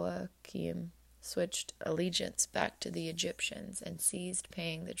 Jehoiakim switched allegiance back to the Egyptians and ceased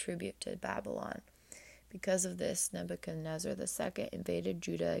paying the tribute to Babylon. Because of this, Nebuchadnezzar II invaded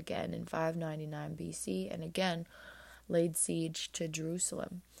Judah again in 599 BC and again laid siege to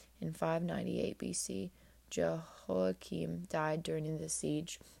Jerusalem. In 598 BC, Jehoiakim died during the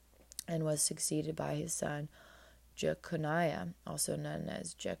siege and was succeeded by his son Jeconiah, also known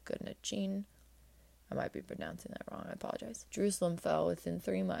as Jeconiah. I might be pronouncing that wrong, I apologize. Jerusalem fell within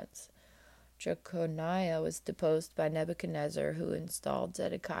 3 months. Jeconiah was deposed by Nebuchadnezzar, who installed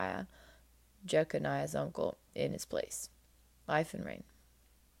Zedekiah, Jeconiah's uncle, in his place. Life and reign.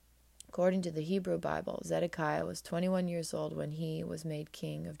 According to the Hebrew Bible, Zedekiah was 21 years old when he was made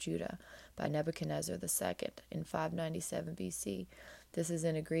king of Judah by Nebuchadnezzar II in 597 BC. This is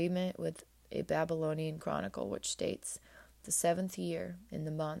in agreement with a Babylonian chronicle which states, "The 7th year, in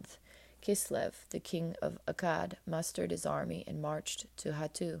the month, Kislev, the king of Akkad, mustered his army and marched to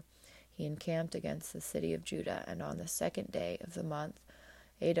Hatu. He encamped against the city of Judah, and on the 2nd day of the month,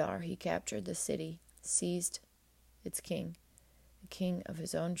 Adar, he captured the city, seized its king. The king of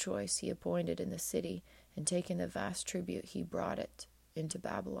his own choice he appointed in the city, and taking the vast tribute he brought it into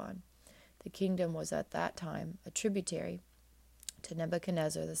Babylon. The kingdom was at that time a tributary to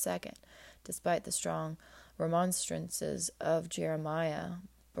Nebuchadnezzar II, despite the strong remonstrances of Jeremiah,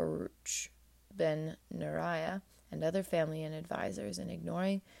 Baruch ben Neriah, and other family and advisors, and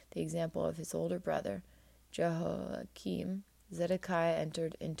ignoring the example of his older brother, Jehoiakim. Zedekiah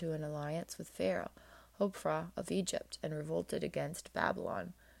entered into an alliance with Pharaoh, Hophra of Egypt, and revolted against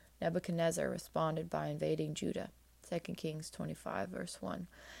Babylon. Nebuchadnezzar responded by invading Judah. 2 Kings 25, verse 1.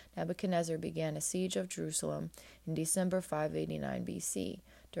 Nebuchadnezzar began a siege of Jerusalem in December 589 BC.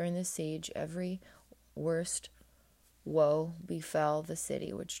 During the siege, every worst woe befell the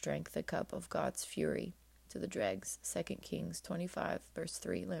city, which drank the cup of God's fury to the dregs. 2 Kings 25, verse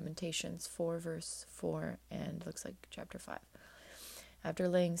 3, Lamentations 4, verse 4, and looks like chapter 5. After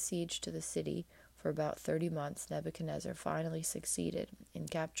laying siege to the city for about 30 months, Nebuchadnezzar finally succeeded in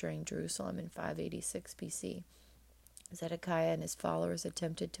capturing Jerusalem in 586 BC. Zedekiah and his followers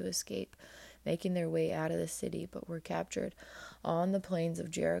attempted to escape, making their way out of the city, but were captured on the plains of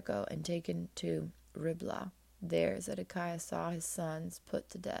Jericho and taken to Riblah. There Zedekiah saw his sons put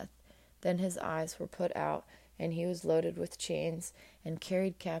to death. Then his eyes were put out, and he was loaded with chains and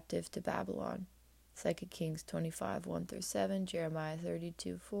carried captive to Babylon. 2 Kings 25, 1-7, Jeremiah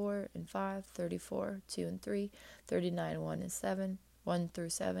 32, 4 and 5, 34, 2 and 3, 39, 1 and 7,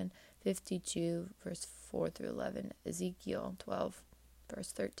 1-7, 52, verse 4-11, Ezekiel 12,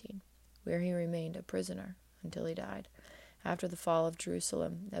 verse 13, where he remained a prisoner until he died. After the fall of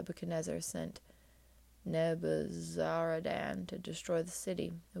Jerusalem, Nebuchadnezzar sent Nebuzaradan to destroy the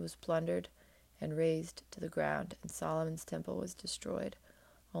city. It was plundered and razed to the ground, and Solomon's temple was destroyed.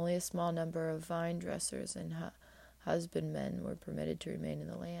 Only a small number of vine dressers and husbandmen were permitted to remain in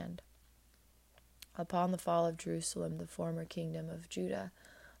the land. Upon the fall of Jerusalem, the former kingdom of Judah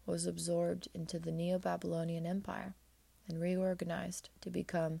was absorbed into the Neo-Babylonian Empire and reorganized to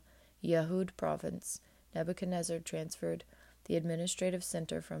become Yehud province. Nebuchadnezzar transferred the administrative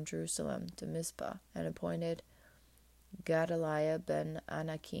center from Jerusalem to Mizpah and appointed Gedaliah ben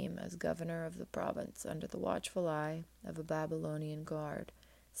Anakim as governor of the province under the watchful eye of a Babylonian guard.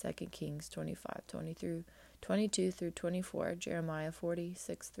 2 Kings 25, 22-24, Jeremiah 40,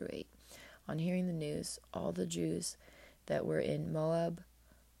 6-8. On hearing the news, all the Jews that were in Moab,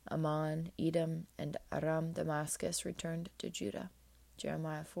 Ammon, Edom, and Aram Damascus returned to Judah.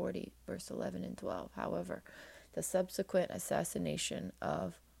 Jeremiah 40, verse 11 and 12. However, The subsequent assassination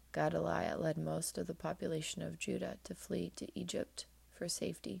of Gedaliah led most of the population of Judah to flee to Egypt for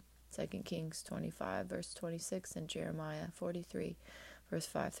safety. 2 Kings 25, verse 26, and Jeremiah 43, verse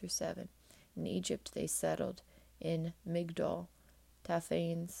 5 through 7. In Egypt they settled in Migdol,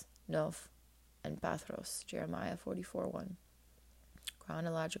 Taphanes, Noph, and Pathros. Jeremiah 44:1.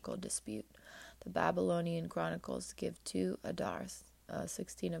 Chronological dispute. The Babylonian chronicles give 2 Adars,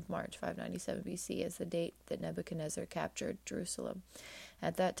 16 of March 597 BC, as the date that Nebuchadnezzar captured Jerusalem.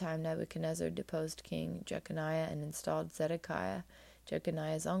 At that time, Nebuchadnezzar deposed King Jeconiah and installed Zedekiah,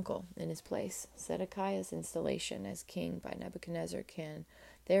 Jeconiah's uncle, in his place. Zedekiah's installation as king by Nebuchadnezzar can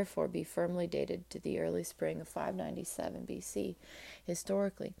therefore be firmly dated to the early spring of 597 BC.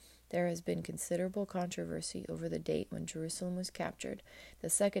 Historically, there has been considerable controversy over the date when Jerusalem was captured the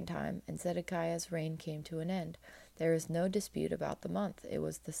second time and Zedekiah's reign came to an end. There is no dispute about the month. It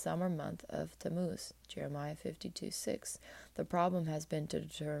was the summer month of Tammuz, Jeremiah 52:6. The problem has been to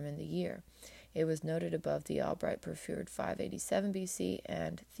determine the year. It was noted above the Albright preferred 587 BC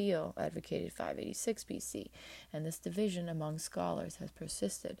and Thiel advocated 586 BC, and this division among scholars has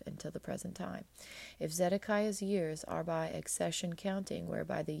persisted until the present time. If Zedekiah's years are by accession counting,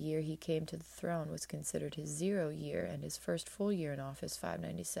 whereby the year he came to the throne was considered his 0 year and his first full year in office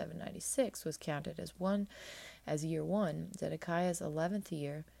 597-96 was counted as year 1, Zedekiah's 11th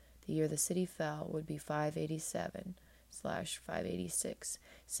year, the year the city fell, would be 587/586,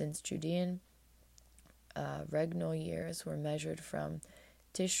 since Judean regnal years were measured from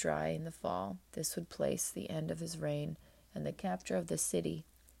Tishri in the fall. This would place the end of his reign and the capture of the city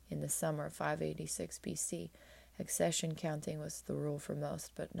in the summer of 586 BC. Accession counting was the rule for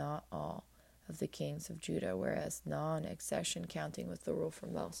most, but not all, of the kings of Judah, whereas non-accession counting was the rule for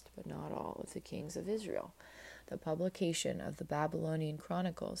most, but not all, of the kings of Israel. The publication of the Babylonian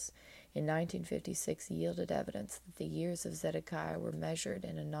Chronicles in 1956 yielded evidence that the years of Zedekiah were measured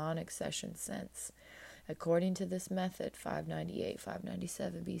in a non-accession sense. According to this method,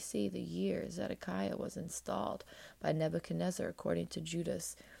 598-597 BC, the year Zedekiah was installed by Nebuchadnezzar according to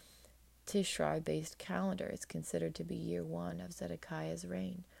Judah's Tishri-based calendar is considered to be year 1 of Zedekiah's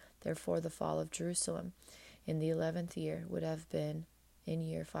reign. Therefore, the fall of Jerusalem in the 11th year would have been in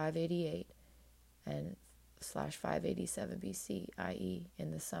year 588 and /587 BC, i.e., in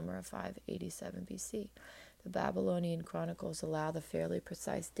the summer of 587 BC. The Babylonian chronicles allow the fairly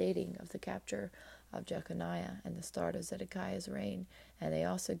precise dating of the capture of Jeconiah and the start of Zedekiah's reign, and they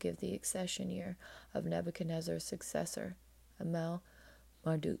also give the accession year of Nebuchadnezzar's successor,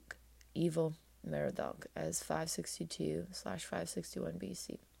 Amel-Marduk, evil Merodach, as 562/561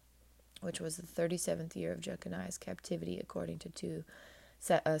 BC, which was the 37th year of Jeconiah's captivity, according to 2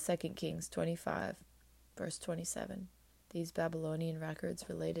 Kings 25, verse 27. These Babylonian records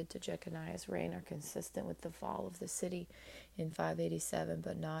related to Jeconiah's reign are consistent with the fall of the city in 587,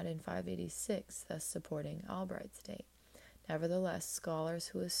 but not in 586, thus supporting Albright's date. Nevertheless, scholars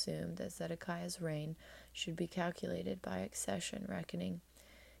who assume that Zedekiah's reign should be calculated by accession reckoning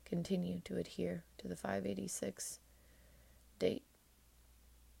continue to adhere to the 586 date.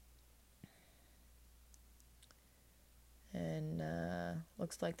 And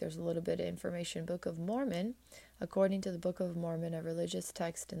looks like there's a little bit of information. Book of Mormon. According to the Book of Mormon, a religious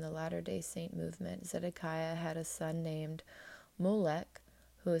text in the Latter-day Saint movement, Zedekiah had a son named Molech,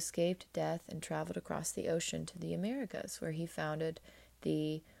 who escaped death and traveled across the ocean to the Americas, where he founded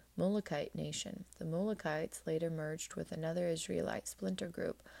the Molechite nation. The Molechites later merged with another Israelite splinter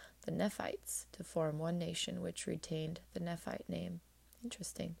group, the Nephites, to form one nation which retained the Nephite name.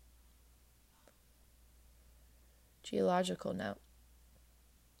 Interesting. Geological note.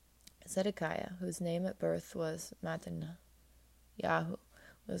 Zedekiah, whose name at birth was Mattanyahu,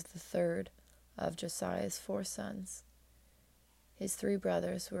 was the third of Josiah's 4 sons. His 3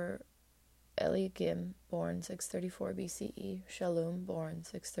 brothers were Eliakim, born 634 BCE, Shallum, born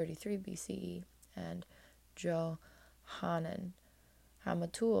 633 BCE, and Johanan.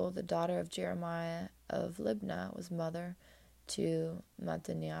 Hamatul, the daughter of Jeremiah of Libnah, was mother to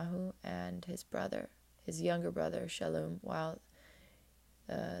Mattanyahu and his younger brother Shallum, while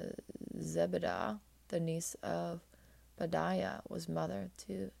Zebedah, the niece of Badiah, was mother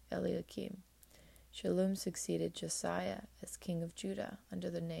to Eliakim. Shallum succeeded Josiah as king of Judah under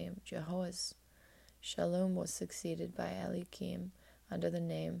the name Jehoaz. Shallum was succeeded by Eliakim under the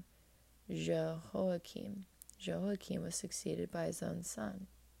name Jehoiakim. Jehoiakim was succeeded by his own son,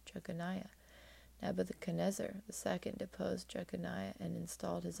 Jeconiah. Nebuchadnezzar II deposed Jeconiah and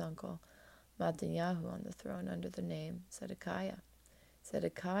installed his uncle Mattanyahu on the throne under the name Zedekiah.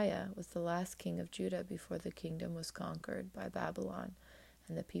 Zedekiah was the last king of Judah before the kingdom was conquered by Babylon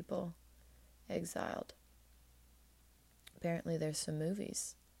and the people exiled. Apparently there's some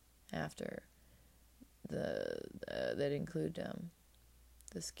movies after that include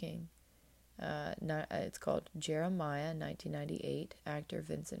this king. It's called Jeremiah, 1998, actor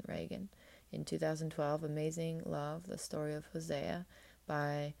Vincent Regan. In 2012, Amazing Love, The Story of Hosea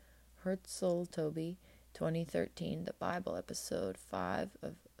by Herzl Toby. 2013, The Bible, episode 5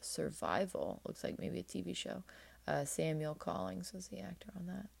 of Survival, looks like maybe a TV show. Samuel Collins was the actor on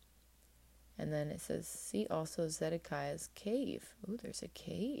that. And then it says, see also Zedekiah's cave. Ooh, there's a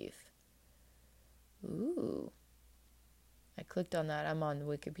cave. Ooh. I clicked on that. I'm on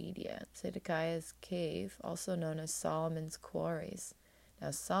Wikipedia. Zedekiah's cave, also known as Solomon's quarries.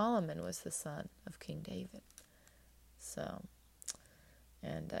 Now, Solomon was the son of King David. So,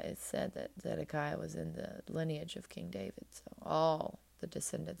 and it said that Zedekiah was in the lineage of King David. So all the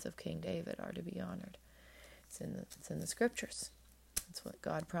descendants of King David are to be honored. It's in the scriptures. That's what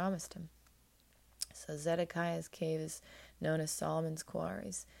God promised him. So Zedekiah's cave is known as Solomon's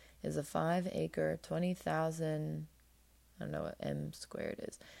quarries. Is a 5-acre, 20,000, I don't know what M squared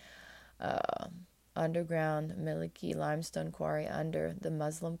is, underground Miliki limestone quarry under the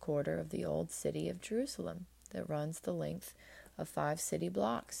Muslim quarter of the old city of Jerusalem that runs the length of 5 city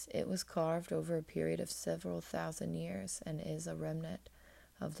blocks. It was carved over a period of several thousand years and is a remnant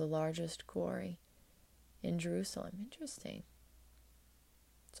of the largest quarry in Jerusalem. Interesting.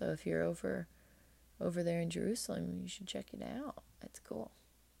 So if you're over there in Jerusalem, you should check it out. That's cool.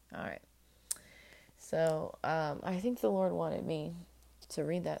 All right. So I think the Lord wanted me to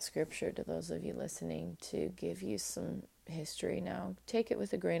read that scripture to those of you listening to give you some history. Now, take it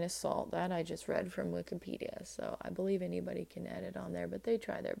with a grain of salt. That I just read from Wikipedia. So I believe anybody can edit on there, but they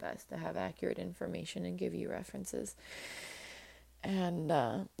try their best to have accurate information and give you references. And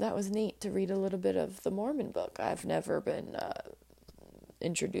that was neat to read a little bit of the Mormon book. I've never been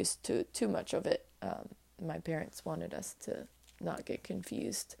introduced to too much of it. My parents wanted us to not get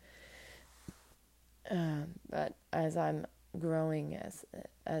confused. But as I'm growing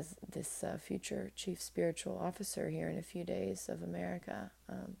as this future chief spiritual officer here in a few days of America,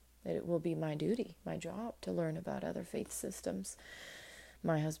 it will be my duty, my job to learn about other faith systems.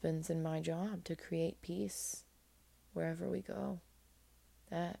 My husband's and my job to create peace wherever we go.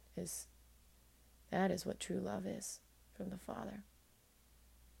 That is what true love is from the Father.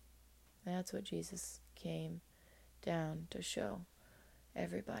 That's what Jesus came down to show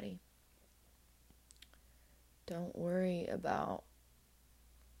everybody. Don't worry about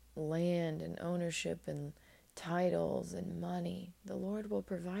land and ownership and titles and money. The Lord will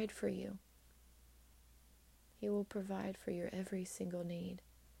provide for you. He will provide for your every single need.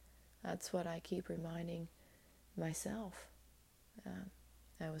 That's what I keep reminding myself.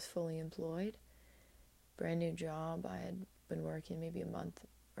 I was fully employed, brand new job. I had been working maybe a month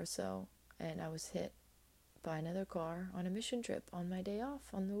or so, and I was hit by another car on a mission trip on my day off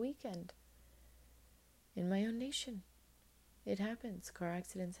on the weekend in my own nation. It happens. Car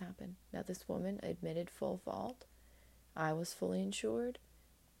accidents happen. Now, this woman admitted full fault. I was fully insured.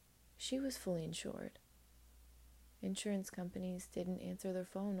 She was fully insured. Insurance companies didn't answer their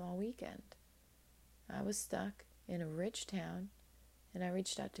phone all weekend. I was stuck in a rich town, and I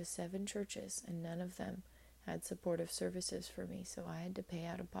reached out to 7 churches, and none of them had supportive services for me, so I had to pay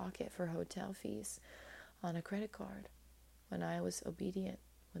out of pocket for hotel fees on a credit card when I was obedient,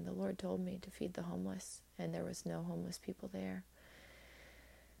 when the Lord told me to feed the homeless, and there was no homeless people there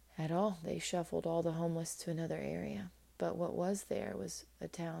at all. They shuffled all the homeless to another area, but what was there was a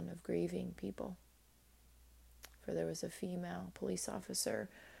town of grieving people, for there was a female police officer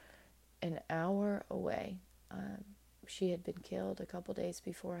an hour away. She had been killed a couple days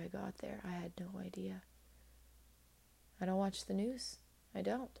before I got there. I had no idea. I don't watch the news. I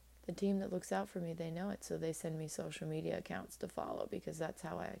don't. The team that looks out for me, they know it, so they send me social media accounts to follow because that's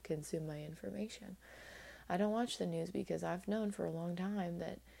how I consume my information. I don't watch the news because I've known for a long time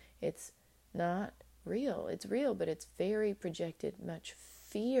that it's not real. It's real, but it's very projected much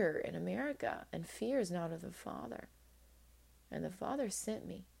fear in America, and fear is not of the Father. And the Father sent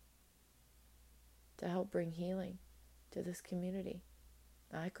me to help bring healing to this community.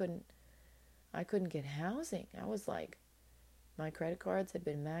 I couldn't get housing. I was like, my credit cards had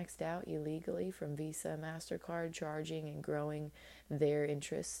been maxed out illegally from Visa, MasterCard, charging and growing their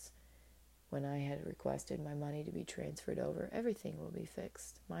interests when I had requested my money to be transferred over. Everything will be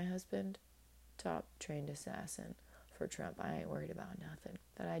fixed. My husband, top trained assassin for Trump. I ain't worried about nothing.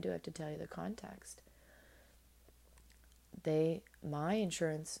 But I do have to tell you the context. My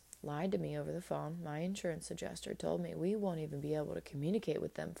insurance lied to me over the phone. My insurance adjuster told me we won't even be able to communicate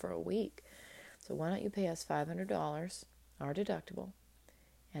with them for a week. So why don't you pay us $500, our deductible,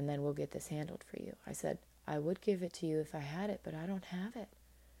 and then we'll get this handled for you. I said, I would give it to you if I had it, but I don't have it.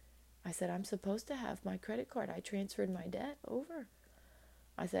 I said, I'm supposed to have my credit card. I transferred my debt over.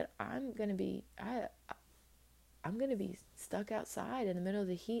 I said, I'm going to be stuck outside in the middle of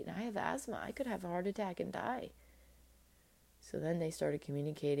the heat, and I have asthma. I could have a heart attack and die. So then they started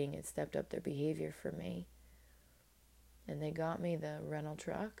communicating and stepped up their behavior for me. And they got me the rental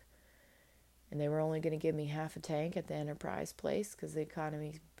truck. And they were only going to give me half a tank at the Enterprise place because the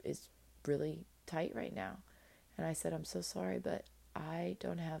economy is really tight right now. And I said, I'm so sorry, but I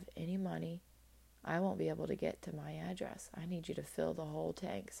don't have any money. I won't be able to get to my address. I need you to fill the whole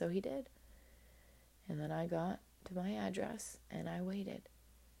tank. So he did. And then I got to my address, and I waited.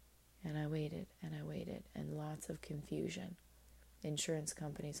 And I waited, and I waited, and lots of confusion. Insurance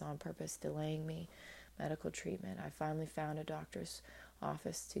companies on purpose delaying me medical treatment. I finally found a doctor's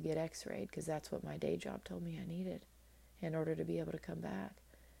office to get x-rayed because that's what my day job told me I needed in order to be able to come back.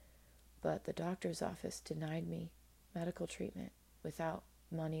 But the doctor's office denied me medical treatment without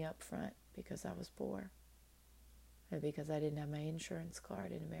money up front because I was poor. And because I didn't have my insurance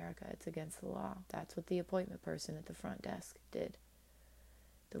card in America. It's against the law. That's what the appointment person at the front desk did.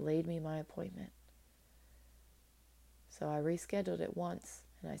 Delayed me my appointment. So I rescheduled it once.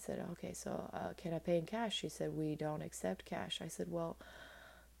 And I said, okay, so can I pay in cash? She said, we don't accept cash. I said, well,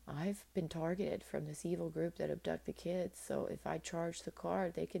 I've been targeted from this evil group that abduct the kids. So if I charge the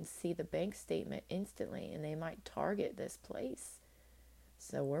card, they can see the bank statement instantly, and they might target this place.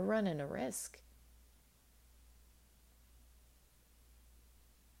 So we're running a risk.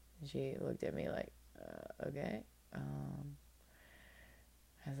 She looked at me like, okay.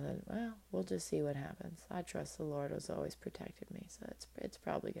 I said, well, we'll just see what happens. I trust the Lord has always protected me, so it's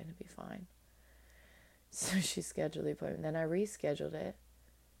probably going to be fine. So she scheduled the appointment. Then I rescheduled it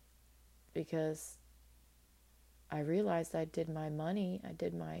because I realized I did my money,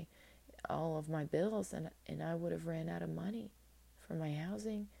 all of my bills, and I would have ran out of money for my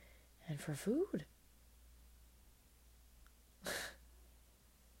housing and for food.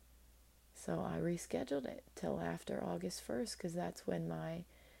 So I rescheduled it till after August 1st because that's when my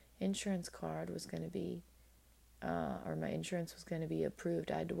insurance card was going to be, or my insurance was going to be approved.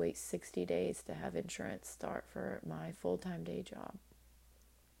 I had to wait 60 days to have insurance start for my full-time day job.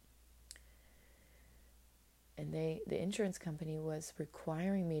 And the insurance company was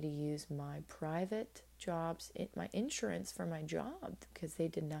requiring me to use my private jobs, my insurance for my job, because they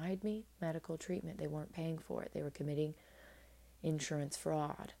denied me medical treatment. They weren't paying for it. They were committing insurance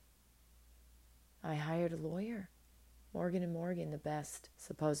fraud. I hired a lawyer, Morgan & Morgan, the best,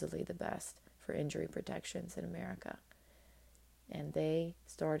 supposedly the best for injury protections in America. And they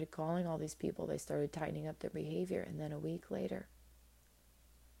started calling all these people. They started tightening up their behavior. And then a week later,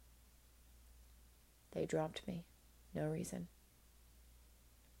 they dropped me. No reason.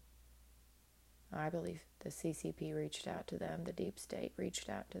 I believe the CCP reached out to them, the deep state reached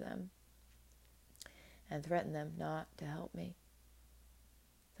out to them and threatened them not to help me.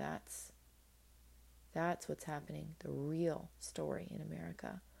 That's what's happening, the real story in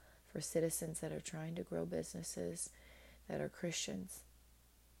America for citizens that are trying to grow businesses, that are Christians,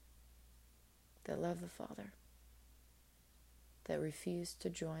 that love the Father, that refuse to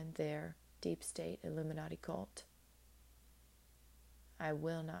join their deep state illuminati cult. I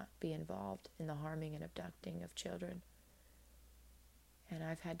will not be involved in the harming and abducting of children. And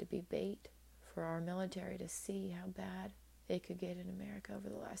I've had to be bait for our military to see how bad it could get in America over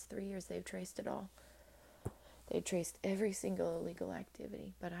the last 3 years. They've traced it all. They've traced every single illegal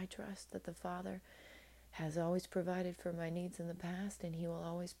activity. But I trust that the Father has always provided for my needs in the past, and He will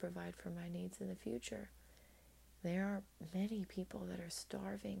always provide for my needs in the future. There are many people that are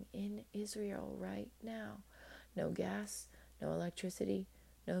starving in Israel right now. No gas, no electricity,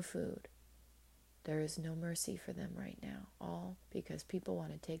 no food. There is no mercy for them right now, all because people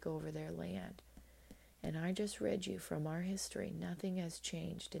want to take over their land. And I just read you from our history. Nothing has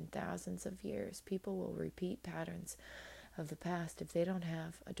changed in thousands of years. People will repeat patterns of the past if they don't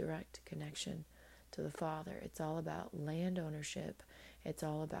have a direct connection to the Father. It's all about land ownership. It's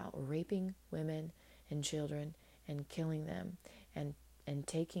all about raping women and children and killing them and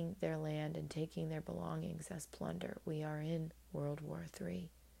taking their land and taking their belongings as plunder. We are in World War III.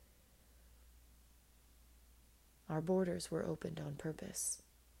 Our borders were opened on purpose.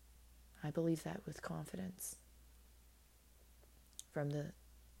 I believe that with confidence. From the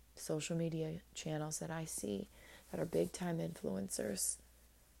social media channels that I see that are big-time influencers,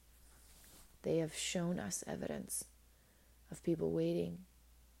 they have shown us evidence of people waiting,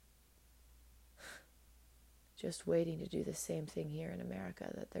 just waiting to do the same thing here in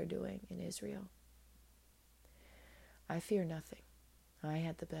America that they're doing in Israel. I fear nothing. I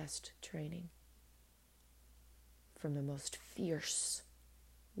had the best training. from the most fierce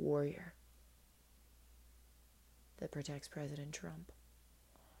warrior that protects President Trump.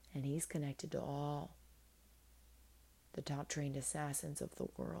 And he's connected to all the top trained assassins of the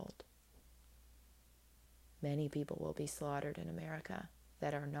world. Many people will be slaughtered in America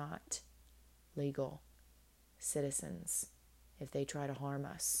that are not legal citizens if they try to harm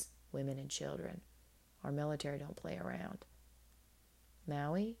us, women and children. Our military don't play around.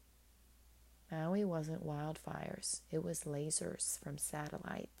 Maui wasn't wildfires. It was lasers from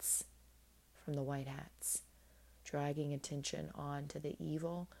satellites from the white hats, dragging attention on to the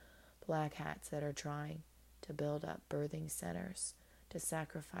evil black hats that are trying to build up birthing centers, to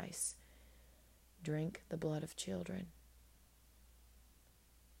sacrifice, drink the blood of children,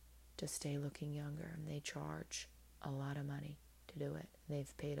 to stay looking younger. And they charge a lot of money to do it.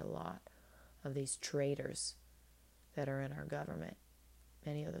 They've paid a lot of these traitors that are in our government.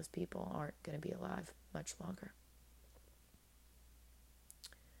 Many of those people aren't going to be alive much longer.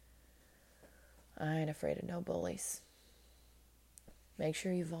 I ain't afraid of no bullies. Make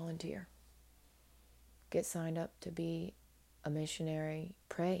sure you volunteer. Get signed up to be a missionary.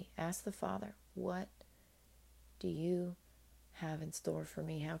 Pray. Ask the Father, what do you have in store for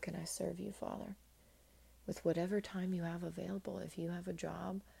me? How can I serve you, Father? With whatever time you have available. If you have a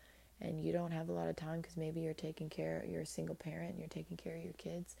job and you don't have a lot of time because maybe you're a single parent and you're taking care of your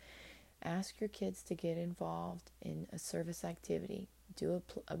kids, ask your kids to get involved in a service activity. Do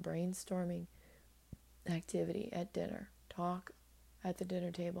a brainstorming activity at dinner. Talk at the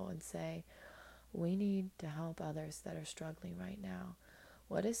dinner table and say, we need to help others that are struggling right now.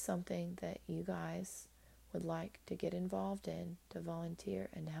 What is something that you guys would like to get involved in, to volunteer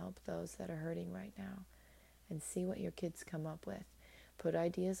and help those that are hurting right now? And see what your kids come up with. Put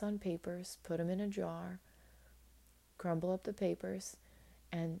ideas on papers, put them in a jar, crumble up the papers,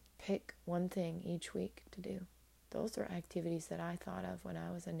 and pick one thing each week to do. Those are activities that I thought of when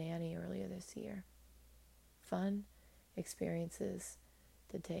I was a nanny earlier this year. Fun experiences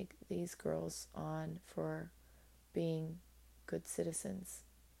to take these girls on for being good citizens.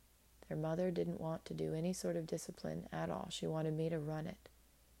 Their mother didn't want to do any sort of discipline at all. She wanted me to run it,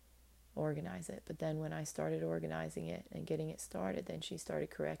 organize it. But then when I started organizing it and getting it started, then she started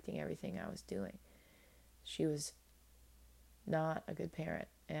correcting everything I was doing. She was not a good parent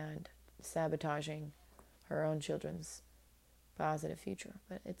and sabotaging her own children's positive future.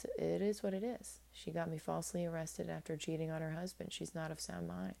 But it is what it is. She got me falsely arrested after cheating on her husband. She's not of sound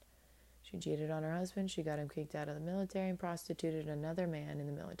mind. She cheated on her husband. She got him kicked out of the military and prostituted another man in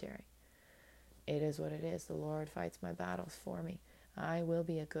the military. It is what it is. The Lord fights my battles for me. I will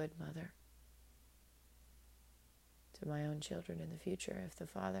be a good mother to my own children in the future if the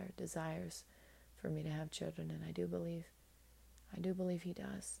Father desires for me to have children, and I do believe He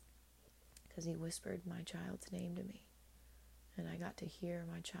does, because He whispered my child's name to me, and I got to hear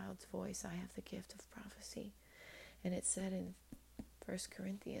my child's voice. I have the gift of prophecy, and it said in 1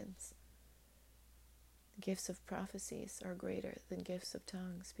 Corinthians, gifts of prophecies are greater than gifts of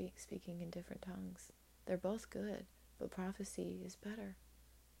tongues, speaking in different tongues. They're both good, but prophecy is better.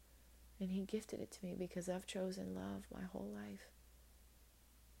 And He gifted it to me because I've chosen love my whole life.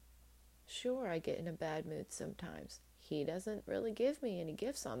 Sure, I get in a bad mood sometimes. He doesn't really give me any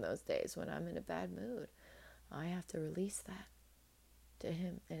gifts on those days when I'm in a bad mood. I have to release that to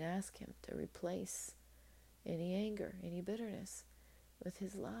Him and ask Him to replace any anger, any bitterness with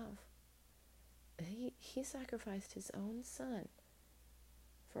His love. He sacrificed His own Son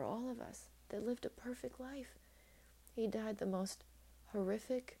for all of us that lived a perfect life. He died the most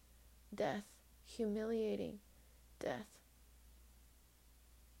horrific death, humiliating death.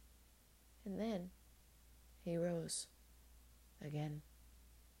 And then He rose again,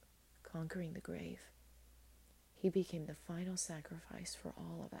 conquering the grave. He became the final sacrifice for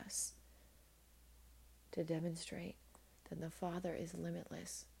all of us to demonstrate that the Father is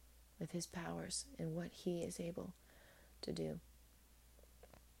limitless with His powers and what He is able to do.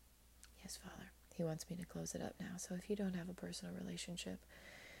 Yes, Father. He wants me to close it up now. So if you don't have a personal relationship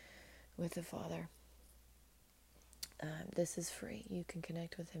with the Father, this is free. You can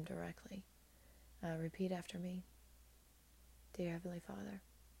connect with Him directly. Repeat after me. Dear Heavenly Father,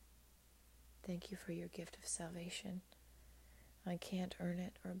 thank You for Your gift of salvation. I can't earn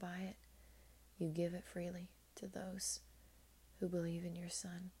it or buy it. You give it freely to those who believe in Your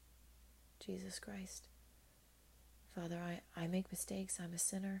Son, Jesus Christ. Father, I make mistakes. I'm a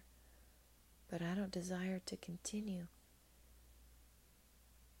sinner. But I don't desire to continue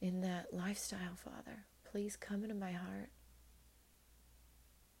in that lifestyle, Father. Please come into my heart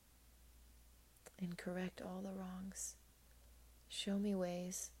and correct all the wrongs. Show me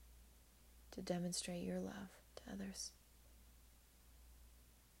ways to demonstrate Your love, to others.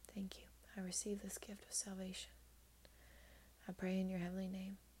 Thank you. I receive this gift of salvation. I pray in your heavenly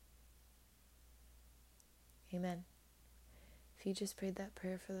name. Amen. If you just prayed that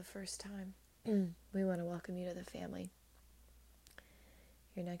prayer for the first time, we want to welcome you to the family.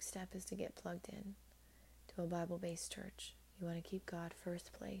 Your next step is to get plugged in to a Bible-based church. You want to keep God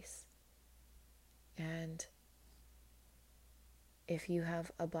first place. And if you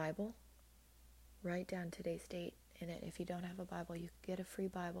have a Bible, write down today's date in it. If you don't have a Bible, you can get a free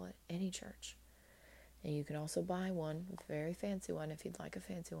Bible at any church. And you can also buy one, a very fancy one, if you'd like a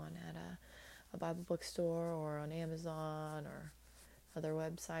fancy one, at a Bible bookstore or on Amazon or other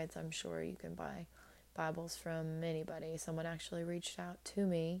websites. I'm sure you can buy Bibles from anybody. Someone actually reached out to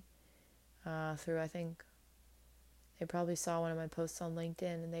me through, I think, they probably saw one of my posts on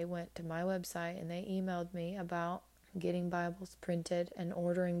LinkedIn, and they went to my website and they emailed me about getting Bibles printed and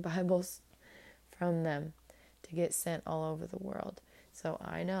ordering Bibles from them to get sent all over the world. So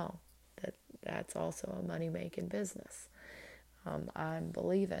I know that that's also a money-making business. I'm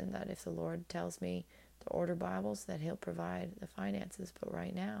believing that if the Lord tells me to order Bibles, that He'll provide the finances. But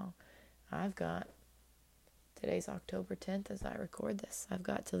right now, today's October 10th as I record this, I've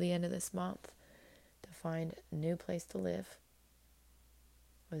got till the end of this month to find a new place to live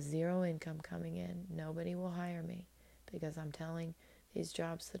with zero income coming in. Nobody will hire me because I'm telling these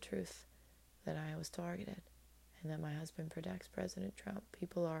jobs the truth, that I was targeted and that my husband protects President Trump.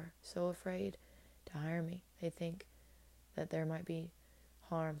 People are so afraid to hire me. They think that there might be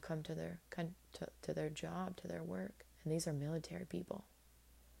harm come to their job, to their work. And these are military people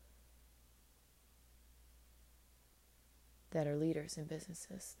that are leaders in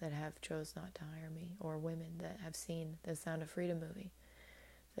businesses that have chose not to hire me, or women that have seen the Sound of Freedom movie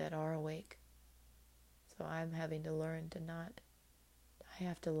that are awake. So I'm having to learn to not, I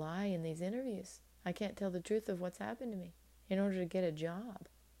have to lie in these interviews. I can't tell the truth of what's happened to me in order to get a job.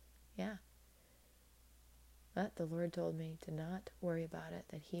 Yeah. But the Lord told me to not worry about it,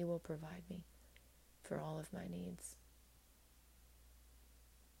 that He will provide me for all of my needs.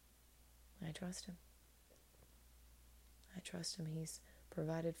 I trust Him. I trust Him. He's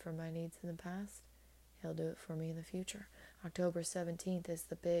provided for my needs in the past. He'll do it for me in the future. October 17th is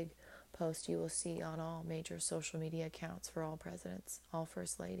the big post you will see on all major social media accounts for all presidents, all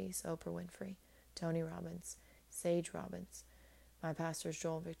first ladies: Oprah Winfrey, Tony Robbins, Sage Robbins, my pastors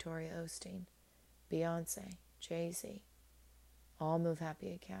Joel and Victoria Osteen, Beyonce, Jay-Z, all Move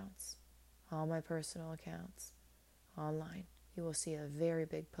Happy accounts, all my personal accounts, online. You will see a very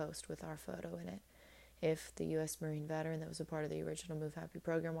big post with our photo in it. If the U.S. Marine veteran that was a part of the original Move Happy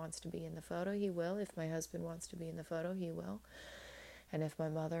program wants to be in the photo, he will. If my husband wants to be in the photo, he will. And if my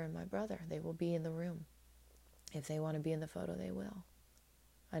mother and my brother, they will be in the room. If they want to be in the photo, they will.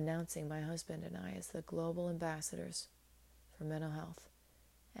 Announcing my husband and I as the global ambassadors for mental health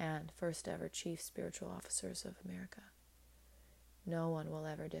and first ever chief spiritual officers of America. No one will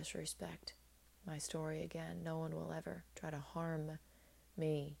ever disrespect my story again. No one will ever try to harm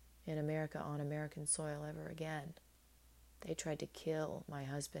me in America on American soil ever again. They tried to kill my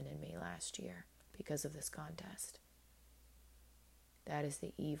husband and me last year because of this contest. That is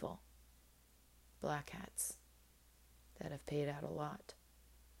the evil black hats that have paid out a lot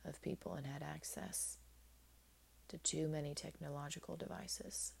of people and had access to too many technological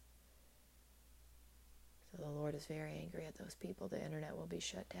devices. So the Lord is very angry at those people. The internet will be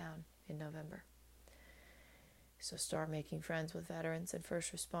shut down in November. So start making friends with veterans and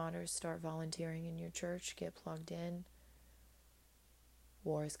first responders. Start volunteering in your church. Get plugged in.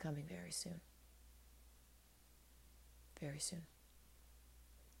 War is coming very soon. Very soon.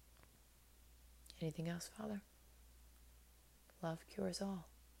 Anything else, Father? Love cures all.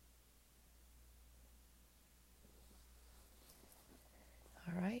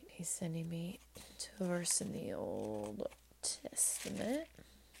 All right, He's sending me to a verse in the Old Testament.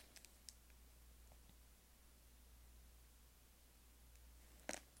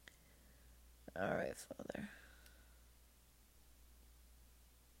 All right, Father.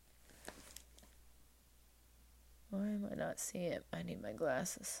 Why am I not seeing it? I need my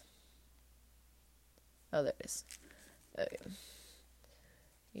glasses. Oh, there it is. Okay.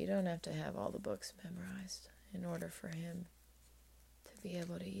 You don't have to have all the books memorized in order for Him to be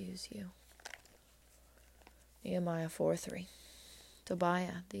able to use you. Nehemiah 4:3.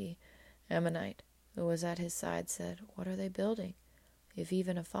 Tobiah, the Ammonite, who was at his side, said, "What are they building? If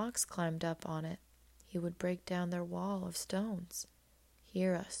even a fox climbed up on it, he would break down their wall of stones.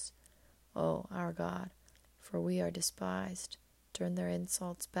 Hear us, O our God, for we are despised. Turn their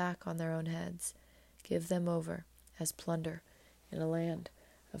insults back on their own heads. Give them over as plunder in a land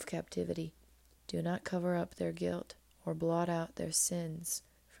of captivity Do not cover up their guilt or blot out their sins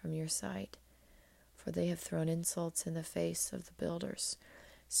from your sight, for they have thrown insults in the face of the builders.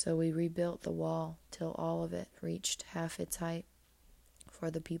 So we rebuilt the wall till all of it reached half its height, for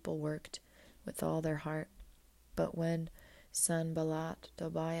the people worked with all their heart. But when Sanballat,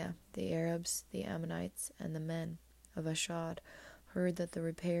 Tobiah, the Arabs, the Ammonites, and the men of Ashdod heard that the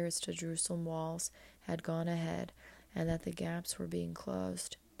repairs to Jerusalem walls had gone ahead and that the gaps were being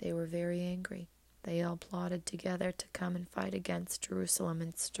closed, they were very angry. They all plotted together to come and fight against Jerusalem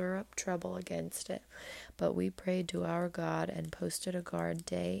and stir up trouble against it. But we prayed to our God and posted a guard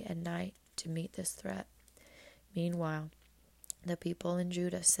day and night to meet this threat. Meanwhile, the people in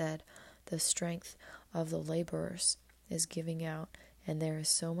Judah said, "The strength of the laborers is giving out, and there is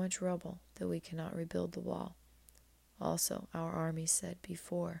so much rubble that we cannot rebuild the wall." Also, our army said,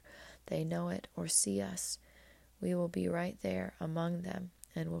 "Before they know it or see us, we will be right there among them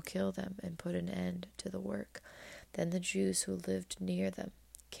and will kill them and put an end to the work." Then the Jews who lived near them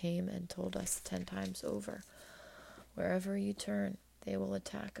came and told us 10 times over, "Wherever you turn, they will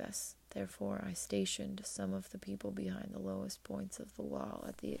attack us." Therefore I stationed some of the people behind the lowest points of the wall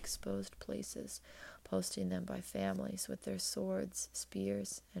at the exposed places, posting them by families with their swords,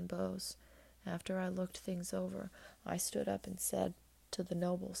 spears, and bows. After I looked things over, I stood up and said to the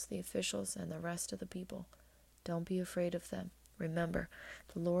nobles, the officials, and the rest of the people, "Don't be afraid of them. Remember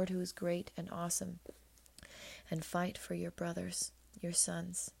the Lord who is great and awesome, and fight for your brothers, your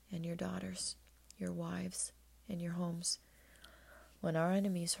sons, and your daughters, your wives, and your homes." When our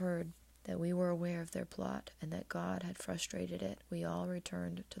enemies heard that we were aware of their plot and that God had frustrated it, we all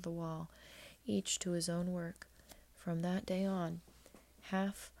returned to the wall, each to his own work. From that day on,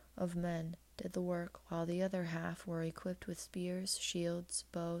 half of men did the work, while the other half were equipped with spears, shields,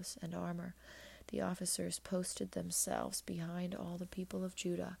 bows, and armor. The officers posted themselves behind all the people of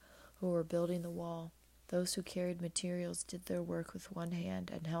Judah who were building the wall. Those who carried materials did their work with one hand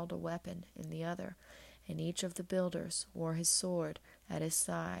and held a weapon in the other, and each of the builders wore his sword at his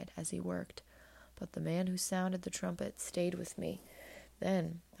side as he worked. But the man who sounded the trumpet stayed with me.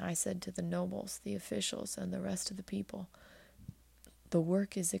 Then I said to the nobles, the officials, and the rest of the people, "The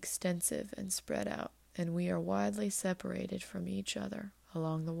work is extensive and spread out, and we are widely separated from each other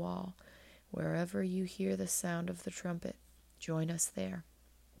along the wall. Wherever you hear the sound of the trumpet, join us there.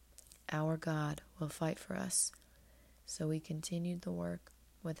 Our God will fight for us." So we continued the work,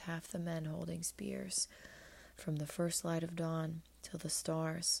 with half the men holding spears, from the first light of dawn till the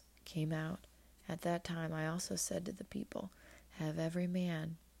stars came out. At that time I also said to the people, "Have every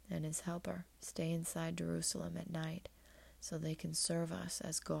man and his helper stay inside Jerusalem at night, so they can serve us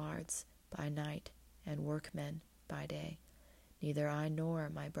as guards by night and workmen by day. Neither I nor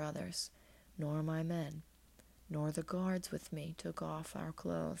my brothers, nor my men, nor the guards with me took off our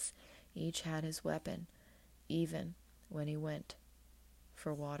clothes. Each had his weapon, even when he went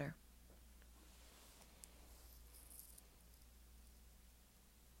for water."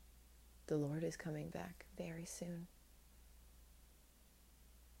 The Lord is coming back very soon.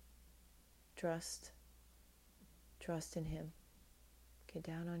 Trust in Him. Get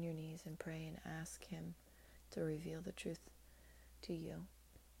down on your knees and pray and ask Him to reveal the truth to you.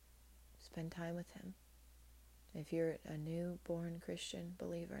 Spend time with Him. If you're a newborn Christian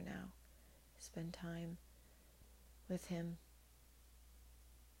believer now, spend time with Him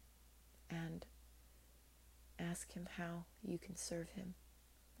and ask Him how you can serve Him,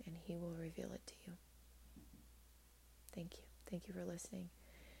 and He will reveal it to you. Thank you. Thank you for listening,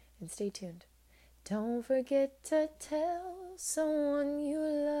 and stay tuned. Don't forget to tell someone you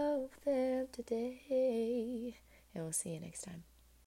love them today, and we'll see you next time.